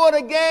to do it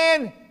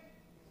again.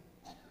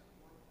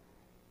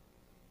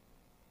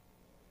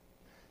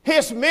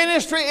 His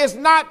ministry is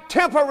not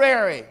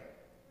temporary.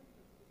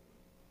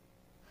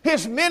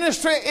 His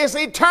ministry is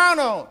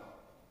eternal.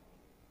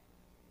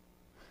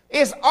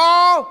 It's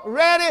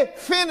already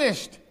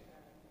finished.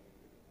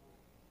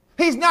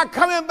 He's not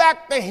coming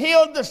back to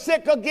heal the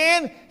sick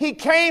again. He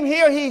came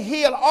here, he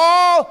healed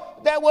all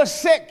that was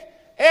sick.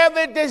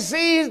 Every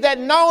disease that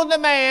known the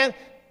man,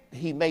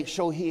 he made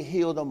sure he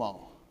healed them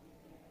all.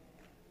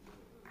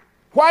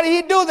 Why did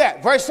he do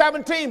that? Verse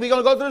 17, we're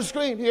going to go through the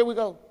screen. Here we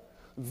go.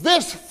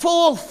 This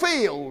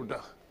fulfilled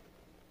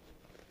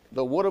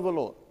the word of the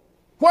Lord.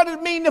 What does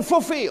it mean to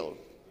fulfill?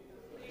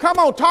 Come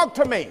on, talk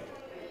to me.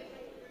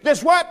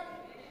 This what?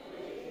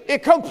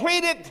 It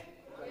completed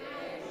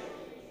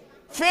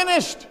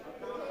finished,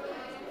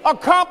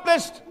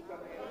 accomplished,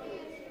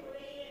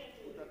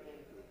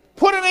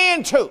 put an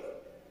end to.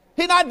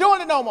 He's not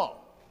doing it no more.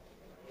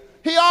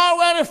 He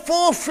already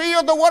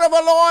fulfilled the word of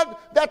the Lord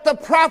that the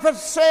prophet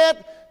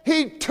said.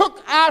 He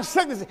took our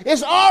sickness.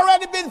 It's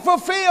already been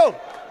fulfilled.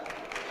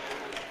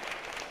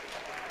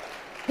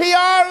 He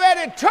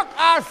already took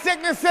our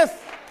sicknesses.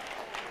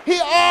 He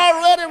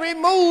already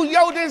removed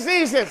your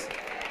diseases.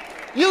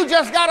 You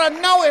just got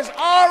to know it's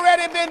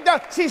already been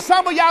done. See,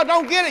 some of y'all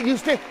don't get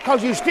it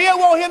because you still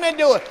want him to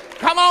do it.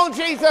 Come on,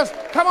 Jesus.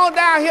 Come on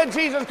down here,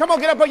 Jesus. Come on,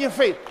 get up on your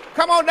feet.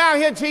 Come on down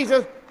here,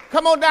 Jesus.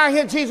 Come on down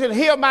here, Jesus, and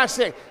heal my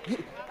sick.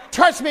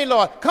 Touch me,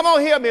 Lord. Come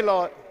on, heal me,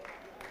 Lord.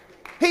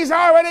 He's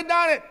already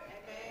done it.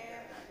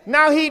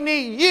 Now he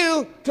needs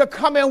you to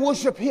come and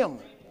worship him.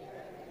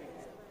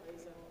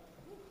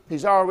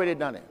 He's already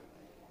done it.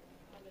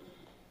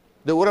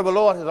 The word of the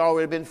Lord has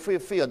already been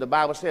fulfilled. The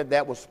Bible said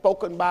that was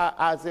spoken by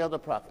Isaiah the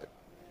prophet.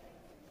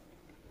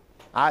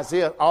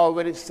 Isaiah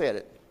already said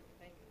it.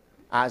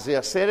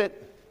 Isaiah said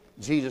it.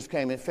 Jesus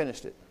came and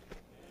finished it.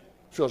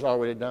 So it's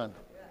already done.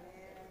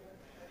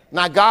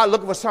 Now God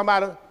looking for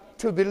somebody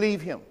to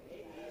believe him.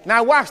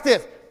 Now watch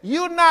this.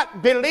 You're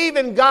not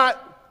believing God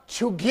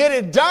to get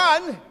it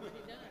done.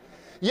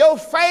 Your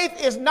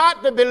faith is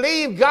not to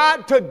believe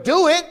God to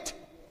do it.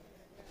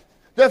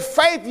 The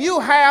faith you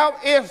have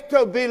is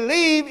to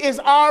believe it's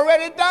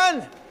already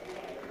done.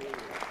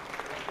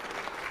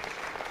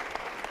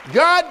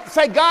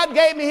 God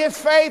gave me his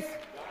faith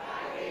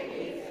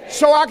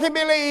so I can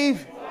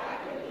believe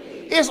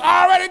it's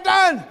already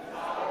done.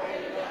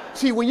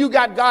 See, when you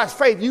got God's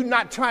faith, you're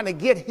not trying to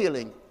get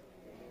healing.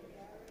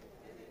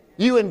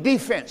 You're in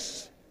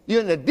defense.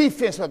 You're in the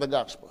defense of the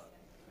gospel.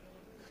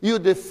 You're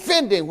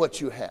defending what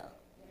you have.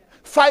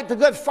 Fight the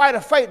good fight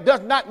of faith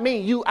does not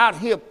mean you out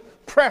here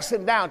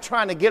pressing down,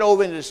 trying to get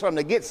over into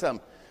something to get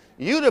something.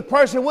 You the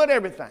person with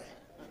everything.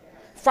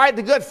 Fight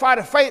the good fight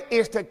of faith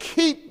is to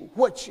keep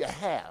what you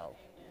have.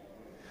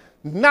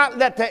 Not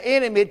let the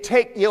enemy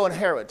take your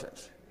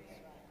inheritance.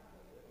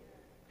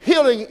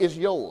 Healing is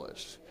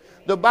yours.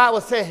 The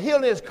Bible says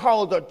healing is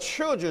called the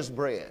children's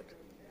bread.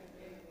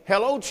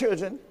 Hello,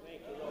 children.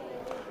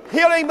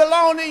 Healing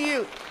belongs to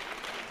you.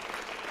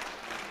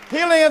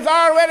 Healing has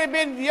already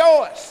been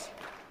yours.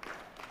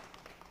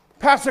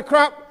 Pastor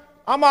Crump,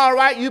 I'm all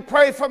right. You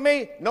pray for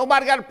me.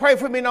 Nobody got to pray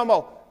for me no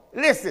more.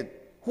 Listen,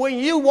 when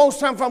you want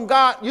something from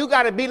God, you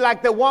got to be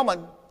like the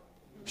woman.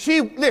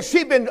 She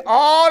been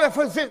all the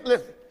physicians.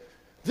 Listen,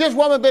 this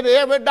woman been to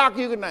every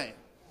doctor you can name.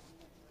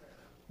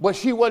 But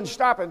she wasn't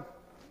stopping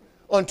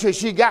until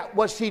she got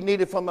what she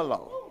needed from the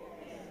Lord.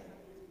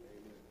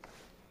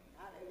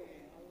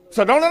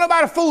 So don't let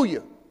nobody fool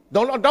you.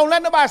 Don't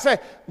let nobody say,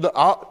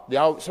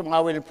 someone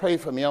already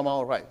prayed for me, I'm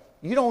all right.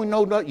 You don't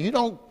know that. You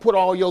don't put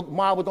all your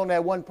marbles on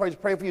that one person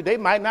pray for you. They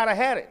might not have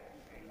had it.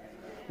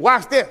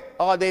 Watch this.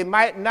 Or they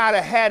might not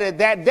have had it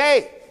that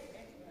day.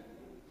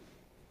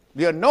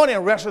 The anointing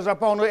rests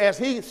up on her as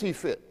he sees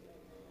fit.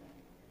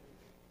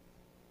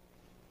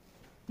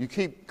 You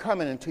keep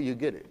coming until you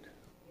get it.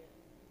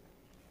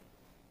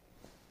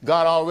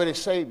 God already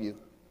saved you.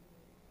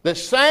 The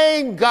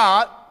same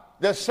God,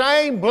 the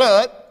same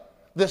blood,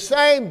 the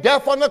same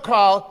death on the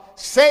cross,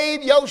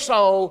 save your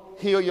soul,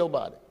 heal your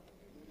body.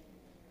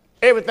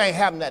 Everything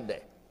happened that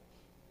day.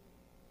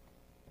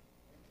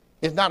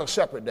 It's not a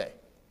separate day.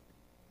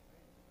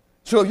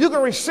 So if you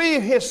can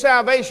receive his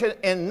salvation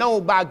and know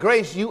by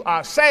grace you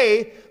are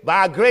saved,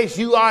 by grace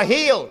you are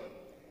healed.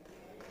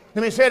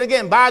 Let me say it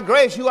again. By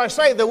grace you are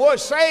saved. The word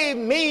saved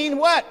means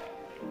what?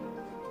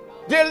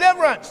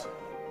 Deliverance.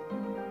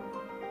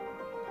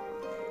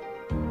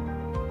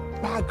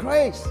 By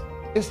grace.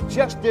 It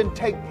just didn't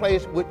take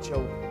place with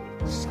your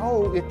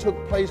soul. It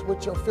took place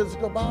with your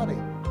physical body.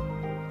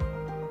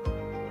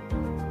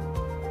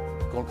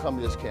 Going to come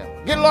to this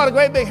camera. Get a lot of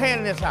great big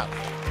hand in this house.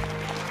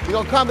 You're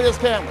going to come to this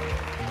camera.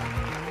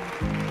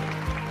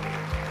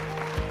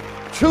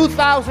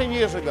 2,000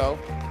 years ago,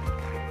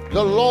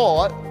 the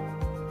Lord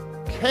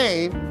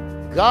came,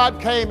 God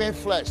came in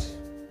flesh.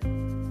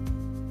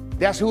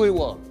 That's who he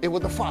was. It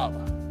was the Father.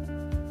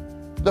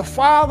 The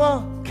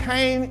Father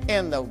came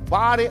in the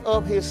body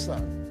of his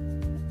Son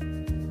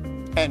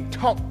and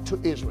talked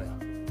to Israel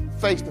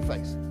face to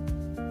face.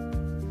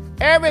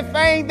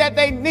 Everything that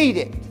they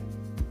needed,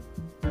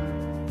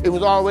 it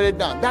was already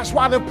done. That's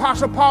why the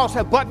Apostle Paul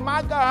said, but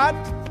my God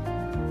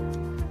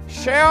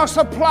shall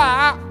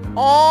supply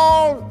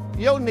all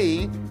your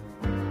need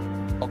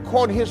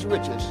according to his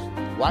riches.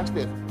 Watch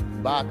this.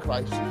 By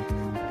Christ Jesus.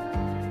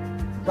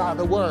 By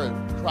the word.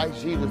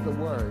 Christ Jesus, the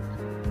word.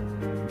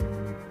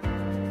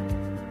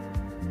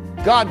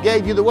 God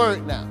gave you the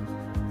word now.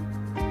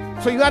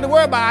 So you got to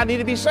worry about, I need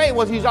to be saved.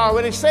 Well, he's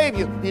already saved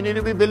you. You need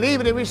to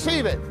believe it and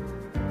receive it.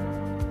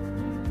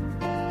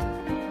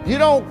 You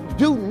don't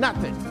do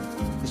nothing.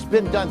 It's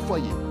been done for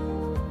you.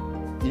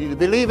 You need to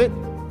believe it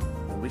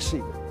and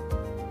receive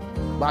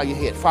it. Bow your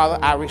head. Father,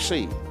 I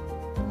receive.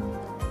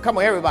 Come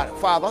on, everybody.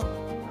 Father,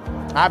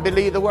 I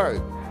believe the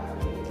word.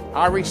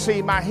 I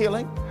receive my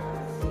healing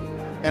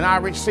and I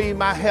receive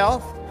my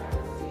health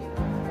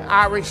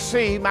I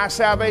receive my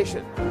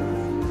salvation.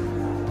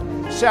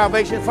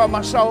 Salvation for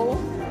my soul,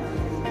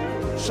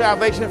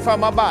 salvation for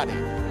my body.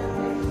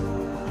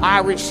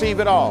 I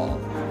receive it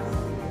all.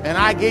 And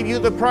I give you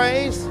the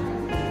praise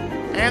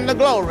and the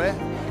glory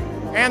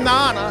and the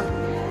honor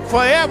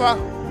forever,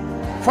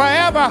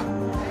 forever,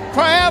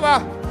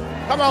 forever.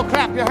 Come on,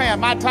 clap your hand.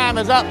 My time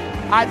is up.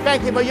 I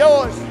thank you for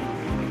yours.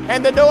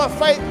 And the door of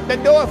faith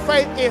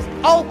is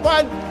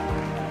open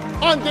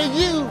unto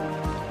you.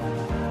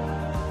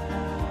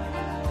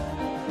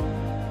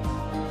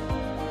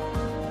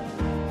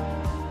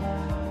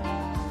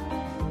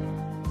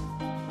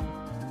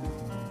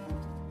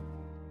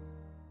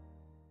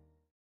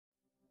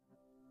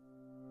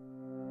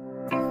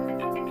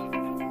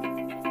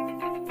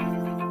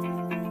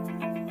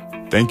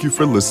 Thank you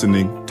for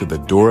listening to the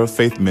Door of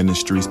Faith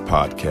Ministries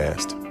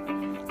podcast.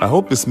 I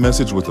hope this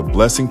message was a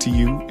blessing to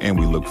you, and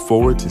we look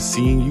forward to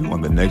seeing you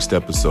on the next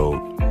episode.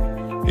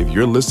 If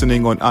you're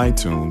listening on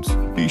iTunes,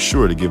 be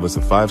sure to give us a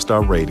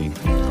 5-star rating.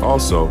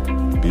 Also,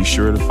 be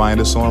sure to find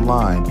us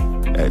online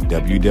at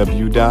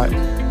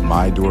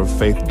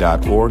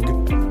www.mydooroffaith.org.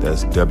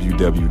 That's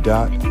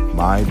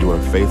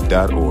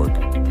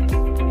www.mydooroffaith.org.